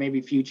 1 or maybe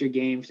future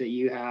games that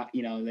you have,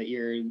 that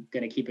you're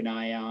going to keep an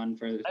eye on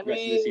for the rest of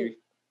the series?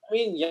 I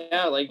mean,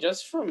 yeah, like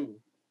just from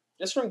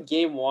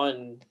Game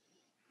 1,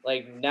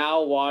 like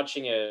now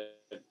watching it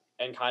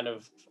and kind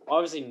of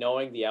obviously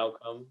knowing the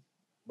outcome,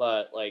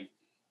 but like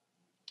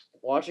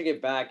watching it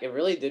back, it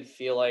really did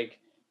feel like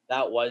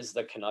that was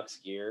the Canucks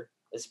year,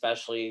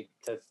 especially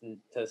to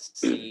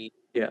see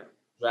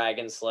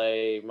Dragon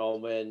Slay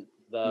moment,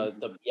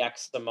 the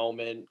Bieksa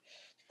moment,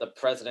 the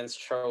President's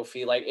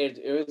Trophy. Like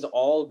it was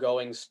all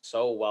going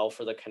so well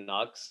for the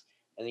Canucks.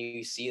 And then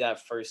you see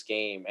that first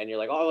game and you're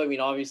like, oh, I mean,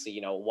 obviously,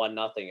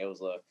 1-0. It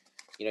was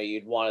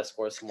you'd want to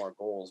score some more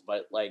goals.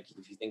 But like,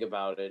 if you think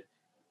about it,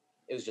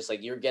 it was just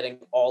like, you're getting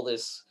all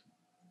this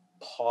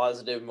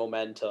positive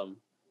momentum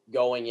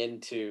going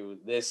into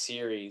this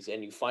series,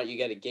 and you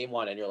get a Game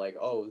 1 and you're like,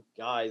 oh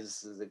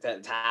guys,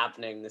 it's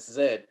happening. This is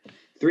it.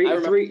 Three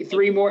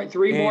more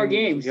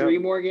games. Yep. 3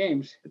 more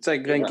games. It's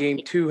like then Game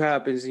 2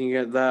 happens and you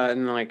get that,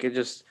 and like it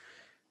just,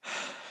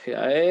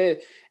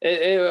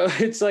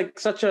 it's like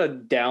such a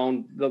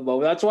down the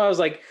moment. That's why I was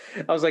like,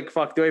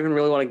 fuck, do I even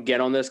really want to get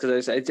on this?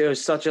 Because it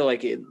was such a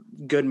like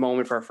good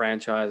moment for our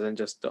franchise, and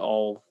just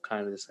all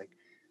kind of just like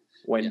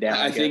went down.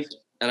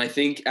 I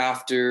think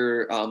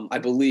after I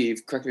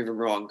believe, correct me if I'm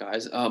wrong,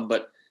 guys,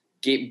 but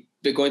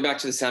going back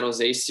to the San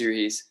Jose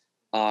series,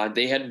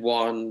 they had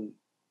won.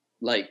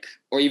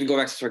 Or even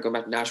going back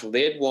to Nashville,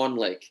 they had won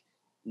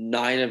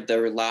 9 of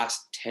their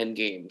last 10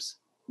 games.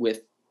 I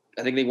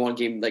think they won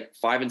game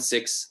 5 and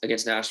 6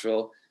 against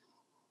Nashville.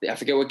 I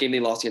forget what game they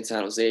lost against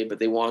San Jose, but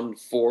they won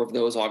 4 of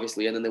those,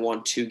 obviously, and then they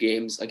won 2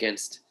 games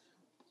against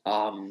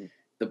the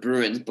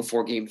Bruins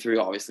before Game 3,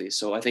 obviously.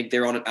 So I think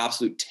they're on an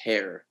absolute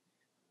tear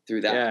through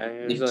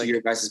that. To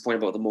your guys' point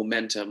about the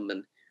momentum,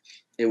 and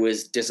it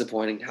was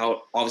disappointing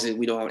how, obviously,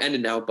 we know how it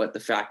ended now, but the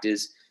fact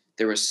is,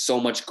 there was so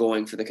much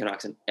going for the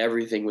Canucks, and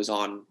everything was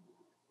on,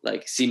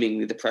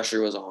 seemingly the pressure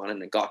was on,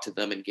 and it got to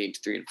them in games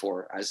 3 and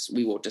 4, as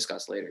we will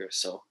discuss later.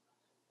 So,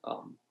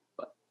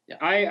 but yeah.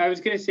 I was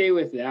going to say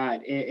with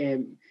that,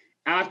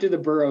 after the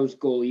Burrows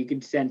goal, you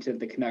could sense that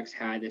the Canucks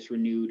had this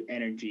renewed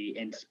energy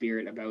and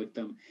spirit about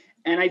them.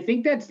 And I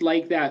think that's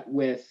like that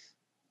with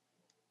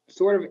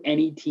sort of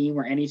any team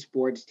or any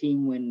sports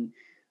team when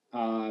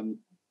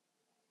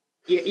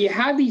you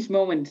have these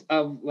moments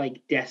of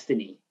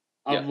destiny.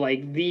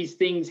 These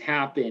things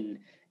happen,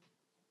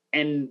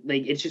 and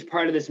it's just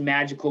part of this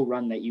magical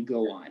run that you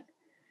go on.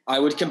 I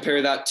would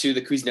compare that to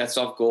the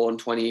Kuznetsov goal in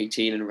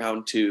 2018 in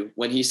round 2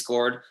 when he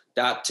scored.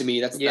 That to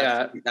me,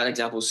 that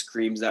example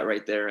screams that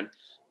right there, and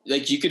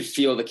you could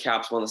feel the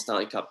Caps won the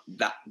Stanley Cup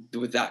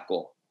with that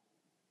goal.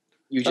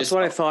 That's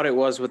what I thought it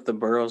was with the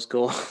Burrows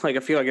goal. I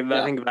feel like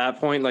I think at that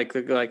point,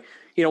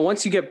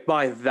 once you get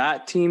by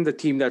that team, the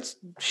team that's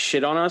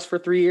shit on us for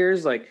 3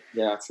 years,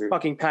 true.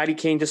 Fucking Patty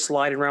Kane just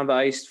sliding around the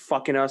ice,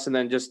 fucking us, and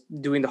then just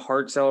doing the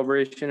heart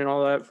celebration and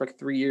all that for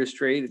 3 years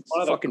straight. It's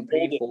fucking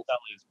painful.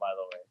 By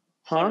the way,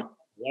 huh?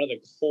 One of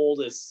the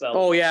coldest sellers.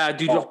 Oh yeah,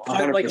 dude,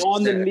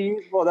 on the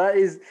knees. Well, that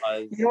is,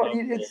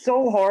 it's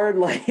so hard.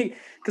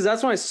 Because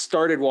that's when I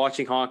started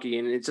watching hockey,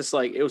 and it's just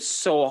it was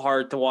so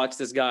hard to watch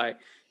this guy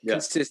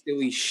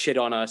consistently shit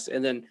on us,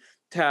 and then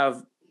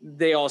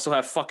they also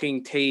have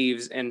fucking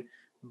Taves and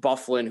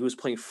Bufflin, who's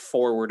playing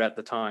forward at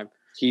the time.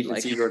 Keith and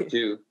Seabrook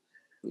too.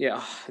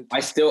 Yeah. I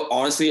still,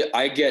 honestly,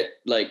 I get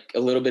a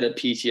little bit of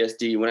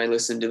PTSD when I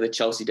listen to the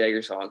Chelsea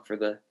Dagger song for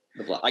the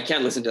Black. I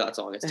can't listen to that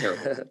song. It's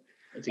terrible.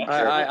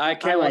 I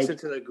can't listen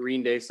to the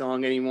Green Day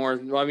song anymore.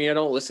 Well, I mean, I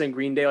don't listen to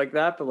Green Day like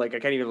that, but I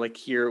can't even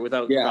hear it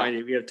without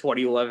finding it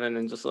 2011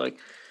 and just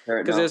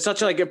because it's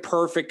such a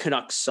perfect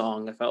Canucks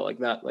song. I felt like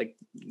that,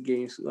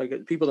 games,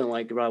 people didn't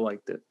like it, but I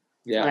liked it.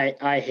 Yeah.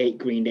 I hate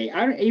Green Day.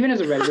 I don't even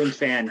as a Red Wings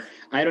fan.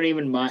 I don't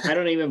even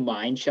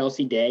mind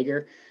Chelsea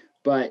Dagger,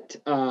 but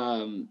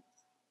no,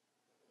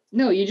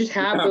 you just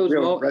have those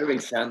Real moments. Red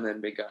Wings fan then,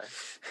 big guy.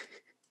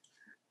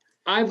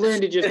 I've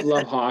learned to just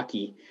love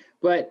hockey,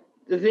 but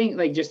the thing,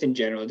 like just in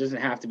general, it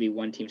doesn't have to be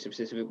one team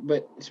specific.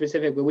 But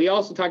we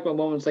also talked about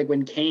moments like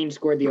when Kane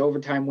scored the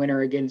overtime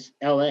winner against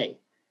LA,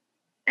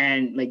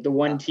 and like the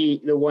one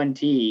T,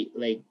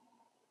 like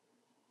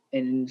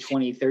in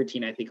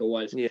 2013, I think it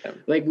was. Yeah.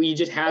 Like we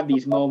just have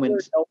these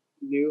moments.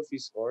 Knew if he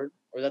scored,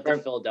 or that the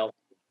Philadelphia.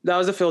 That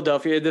was a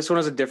Philadelphia. This one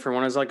was a different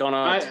one. It's like on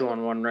a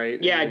 2-on-1,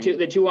 right? Yeah,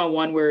 the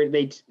 2-on-1 where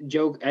they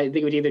joke. I think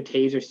it was either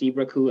Taves or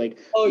Seabrook who like.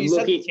 Oh, you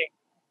said looking,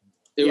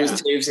 It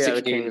was Taves the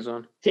to Kane Kane. was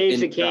on.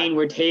 Taves to Kane,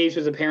 where Taves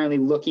was apparently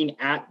looking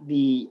at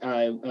the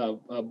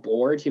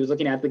board. He was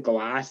looking at the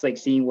glass, like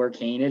seeing where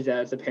Kane is.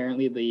 That's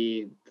apparently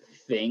the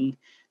thing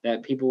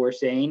that people were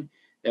saying.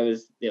 That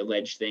was the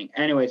alleged thing.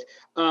 Anyways,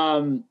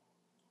 the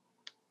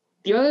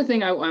other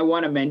thing I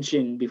want to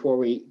mention before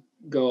we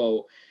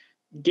go,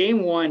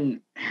 Game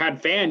 1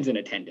 had fans in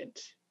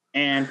attendance.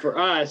 And for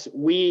us,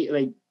 we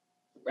like,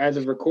 as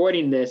of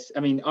recording this, I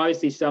mean,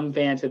 obviously some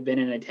fans have been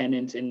in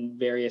attendance in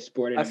various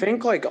sporting I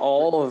think events.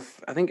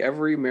 I think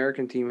every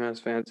American team has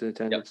fans in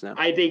attendance now.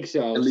 I think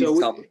so. At least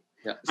some.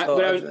 Yeah.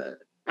 But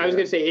I was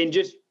gonna say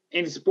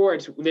in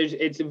sports,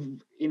 it's a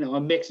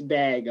mixed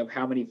bag of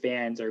how many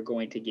fans are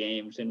going to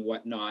games and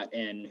whatnot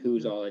and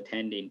who's all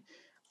attending.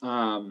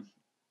 I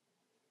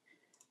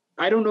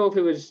don't know if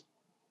it was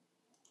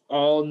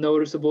all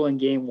noticeable in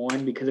Game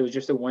 1 because it was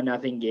just a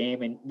 1-0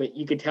 game, but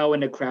you could tell when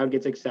the crowd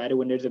gets excited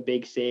when there's a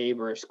big save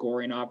or a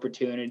scoring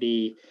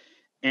opportunity,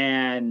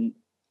 and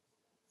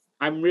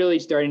I'm really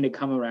starting to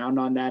come around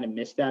on that and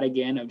miss that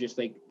again of just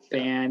like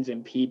fans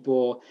and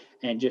people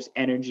and just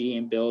energy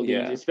and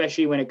buildings,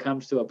 especially when it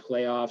comes to a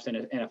playoffs and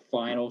a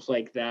finals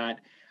like that.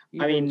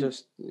 Even I mean,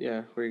 just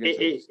where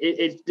you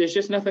there's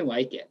just nothing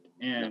like it,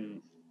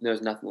 and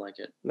there's nothing like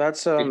it.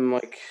 That's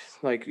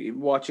like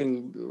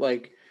watching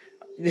like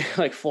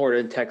Florida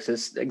and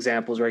Texas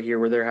examples right here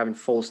where they're having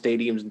full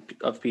stadiums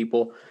of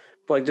people.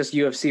 But like just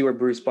UFC where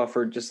Bruce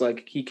Buffer just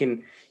like he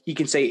can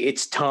say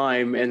it's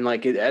time and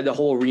like the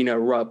whole arena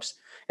erupts.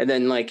 And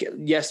then like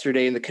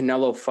yesterday in the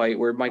Canelo fight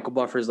where Michael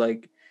Buffer's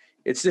like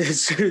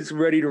it's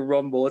ready to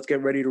rumble. Let's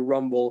get ready to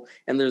rumble.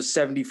 And there's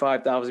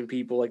 75,000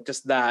 people like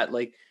just that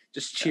like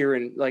just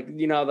cheering like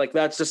like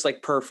that's just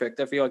like perfect.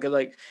 I feel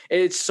like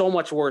it's so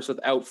much worse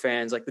without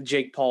fans. Like the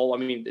Jake Paul. I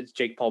mean, it's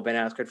Jake Paul Ben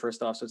Askren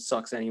first off, so it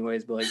sucks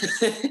anyways. But like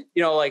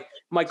like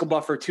Michael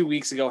Buffer 2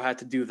 weeks ago had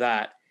to do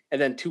that, and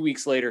then 2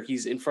 weeks later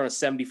he's in front of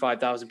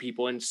 75,000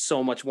 people, and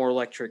so much more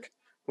electric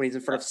when he's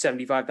in front of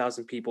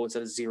 75,000 people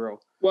instead of zero.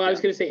 Well, I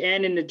was gonna say,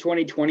 and in the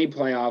 2020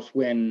 playoffs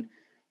when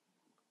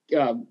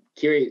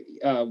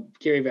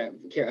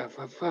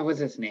what's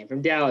his name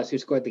from Dallas who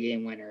scored the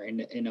game winner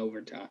in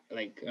overtime,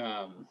 like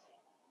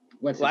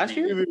what's his last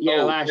name? year?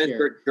 Yeah, last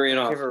year.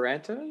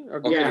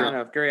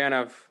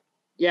 Gurianov.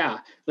 Yeah,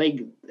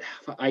 like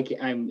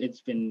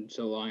it's been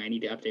so long. I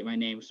need to update my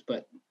names,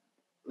 but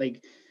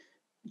like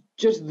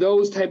just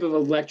those type of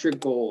electric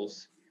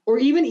goals, or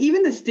even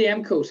the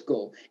Stamkos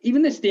goal, goal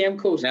in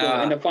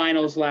the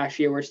finals last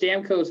year, where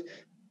Stamkos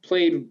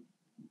played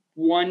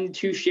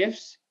 1-2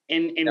 shifts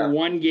in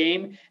one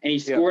game, and he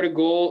scored a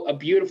goal, a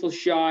beautiful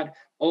shot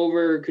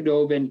over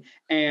Khudobin,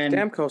 and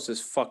Stamkos is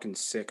fucking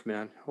sick,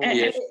 man.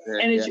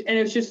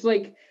 It's just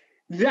like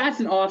that's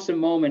an awesome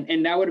moment,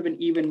 and that would have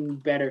been even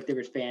better if there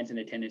was fans in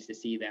attendance to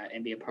see that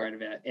and be a part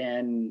of it.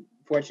 And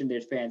fortunately,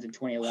 there's fans in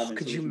 2011.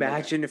 Could you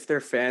imagine if they're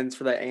fans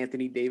for that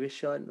Anthony Davis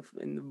shot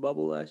in the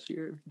bubble last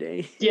year?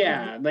 Dang.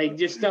 Yeah, like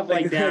just stuff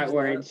like that,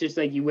 where it's just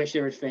like you wish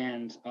there was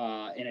fans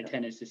in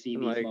attendance to see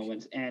these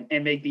moments and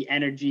make the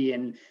energy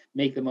and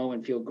make the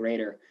moment feel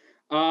greater.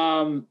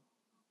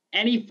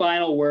 Any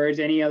final words,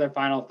 any other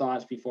final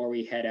thoughts before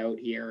we head out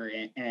here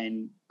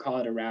and call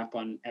it a wrap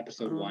on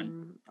episode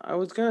 1? I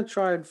was going to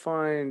try and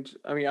find,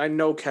 I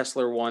know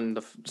Kessler won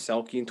the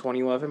Selke in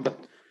 2011, but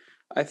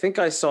I think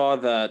I saw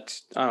that,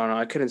 I don't know,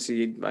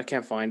 I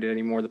can't find it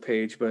anymore, the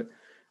page, but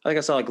I think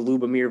I saw like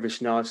Lubomir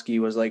Vishnevsky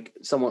was like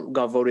someone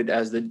got voted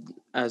as I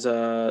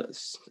don't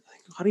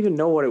even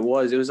know what it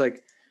was. It was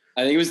like,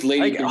 I think it was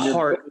Lady like a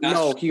heart.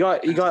 No,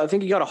 I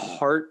think he got a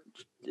heart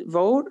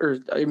vote, or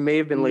it may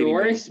have been Lady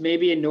Norris,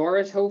 maybe a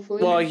Norris,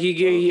 hopefully. Well,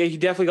 he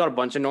definitely got a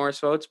bunch of Norris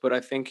votes, but I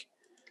think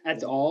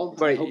that's all.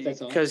 I hope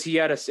that's all. Because he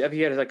had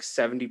like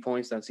 70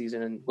 points that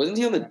season, and wasn't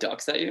he on the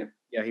Ducks that year?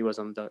 Yeah, he was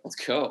on the Ducks. Let's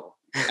go.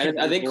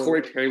 I think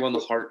Corey Perry won the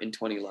Hart in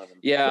 2011.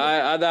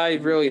 Yeah, I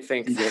really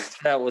think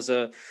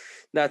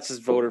that's his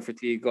voter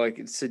fatigue. Like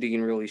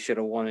Sedin really should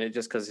have won it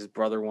just because his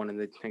brother won,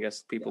 and I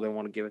guess people didn't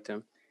want to give it to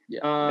him.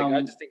 Yeah,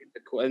 I just think it's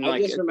cool. And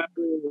I just remember.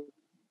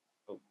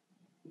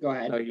 Go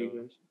ahead.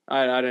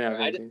 I didn't have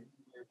anything.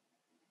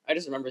 I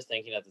just remember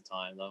thinking at the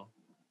time though,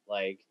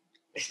 like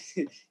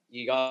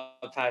you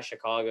got past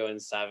Chicago in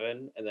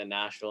 7, and then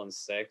Nashville in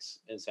 6,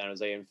 and San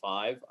Jose in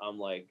 5. I'm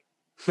like,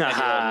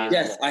 And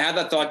Yes, I had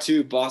that thought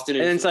too. Boston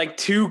and it's like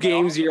 2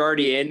 games you're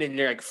already in, and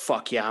you're like,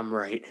 fuck yeah, I'm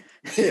right.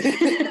 I've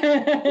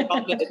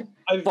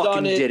Fucking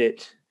done it. did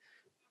it.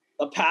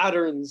 The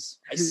patterns.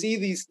 I see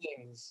these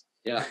things.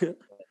 yeah.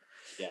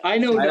 Yeah. I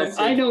know. I'd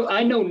say-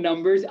 I know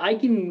numbers. I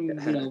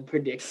can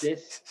predict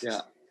this.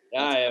 Yeah.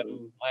 I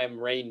am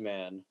Rain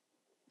Man.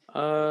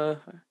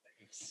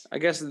 I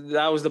guess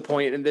that was the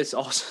point. And this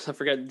also, I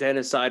forget,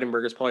 Dennis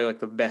Seidenberg is probably like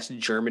the best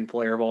German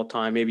player of all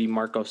time. Maybe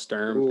Marco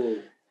Sturm.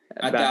 Ooh.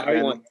 At that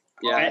point.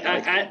 Yeah.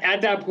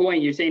 At that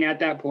point, you're saying at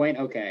that point,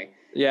 okay.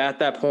 Yeah, at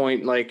that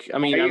point, like, I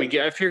mean,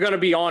 if you're gonna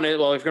be on it,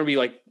 well, if you're gonna be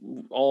like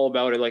all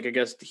about it, like, I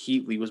guess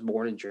Heatley was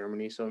born in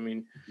Germany, so I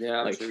mean,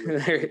 Yeah. like,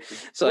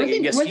 so like, I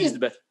guess he's the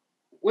best.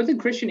 Wasn't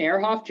Christian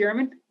Ehrhoff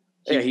German?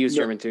 Yeah, he was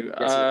German too.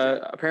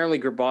 Yes, Apparently,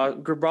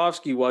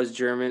 Grabowski was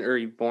German, or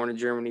he born in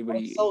Germany, but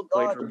he played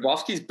for.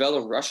 Grabowski's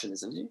Belarusian,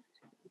 isn't he?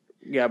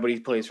 Yeah, but he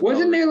plays for.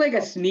 Wasn't Belarus. there like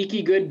a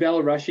sneaky good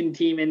Belarusian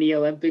team in the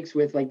Olympics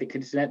with like the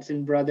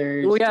Kuznetsov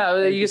brothers? Well,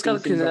 yeah, you just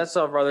got the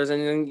Kuznetsov brothers,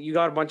 and then you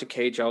got a bunch of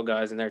KHL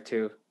guys in there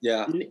too.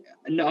 Yeah.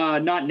 No,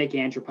 not Nick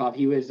Antropov.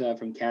 He was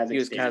from Kazakhstan. He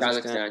was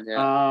Kazakhstan,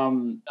 yeah.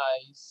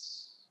 Nice.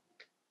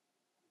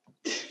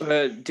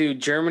 But dude,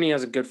 Germany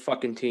has a good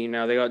fucking team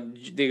now. They got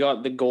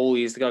the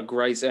goalies. They got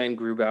Grice and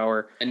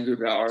Grubauer.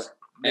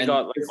 They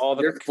got like all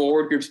their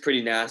forward group's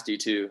pretty nasty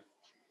too.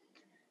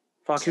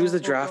 Fuck, who's the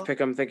draft pick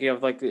I'm thinking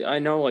of? Like, I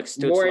know, like,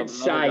 Stützle.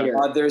 Moritz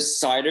Seider.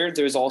 There's Seider.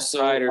 There's also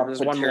Seider.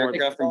 There's one more.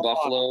 Paterka from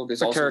Buffalo.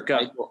 There's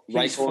Paterka. also He's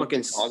Reichel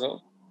fucking from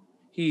Chicago.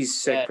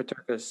 He's sick. Yeah.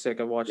 Paterka's sick.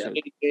 I watched it.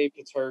 Dave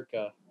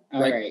Paterka.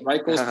 All right.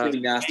 Reichel's pretty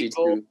nasty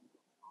too.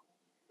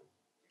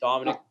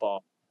 Dominic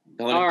Ball.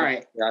 All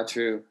right. Yeah,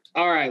 true.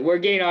 All right, we're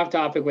getting off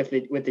topic with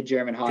the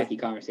German hockey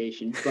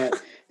conversation,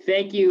 but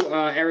thank you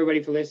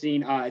everybody for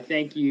listening.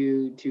 Thank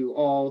you to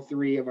all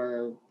 3 of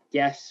our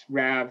guests,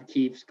 Rav,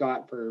 Keith,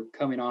 Scott, for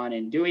coming on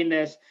and doing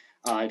this.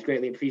 It's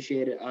greatly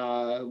appreciated.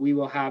 We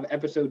will have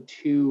episode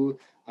 2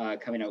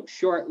 coming out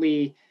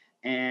shortly,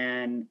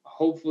 and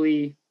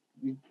hopefully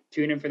you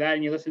tune in for that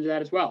and you listen to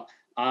that as well.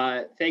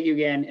 Thank you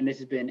again, and this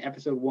has been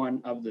episode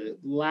 1 of the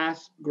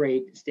last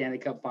great Stanley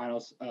Cup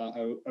Finals,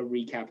 a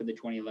recap of the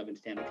 2011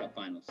 Stanley Cup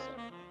Finals. So,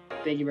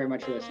 thank you very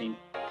much for listening.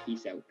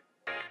 Peace out.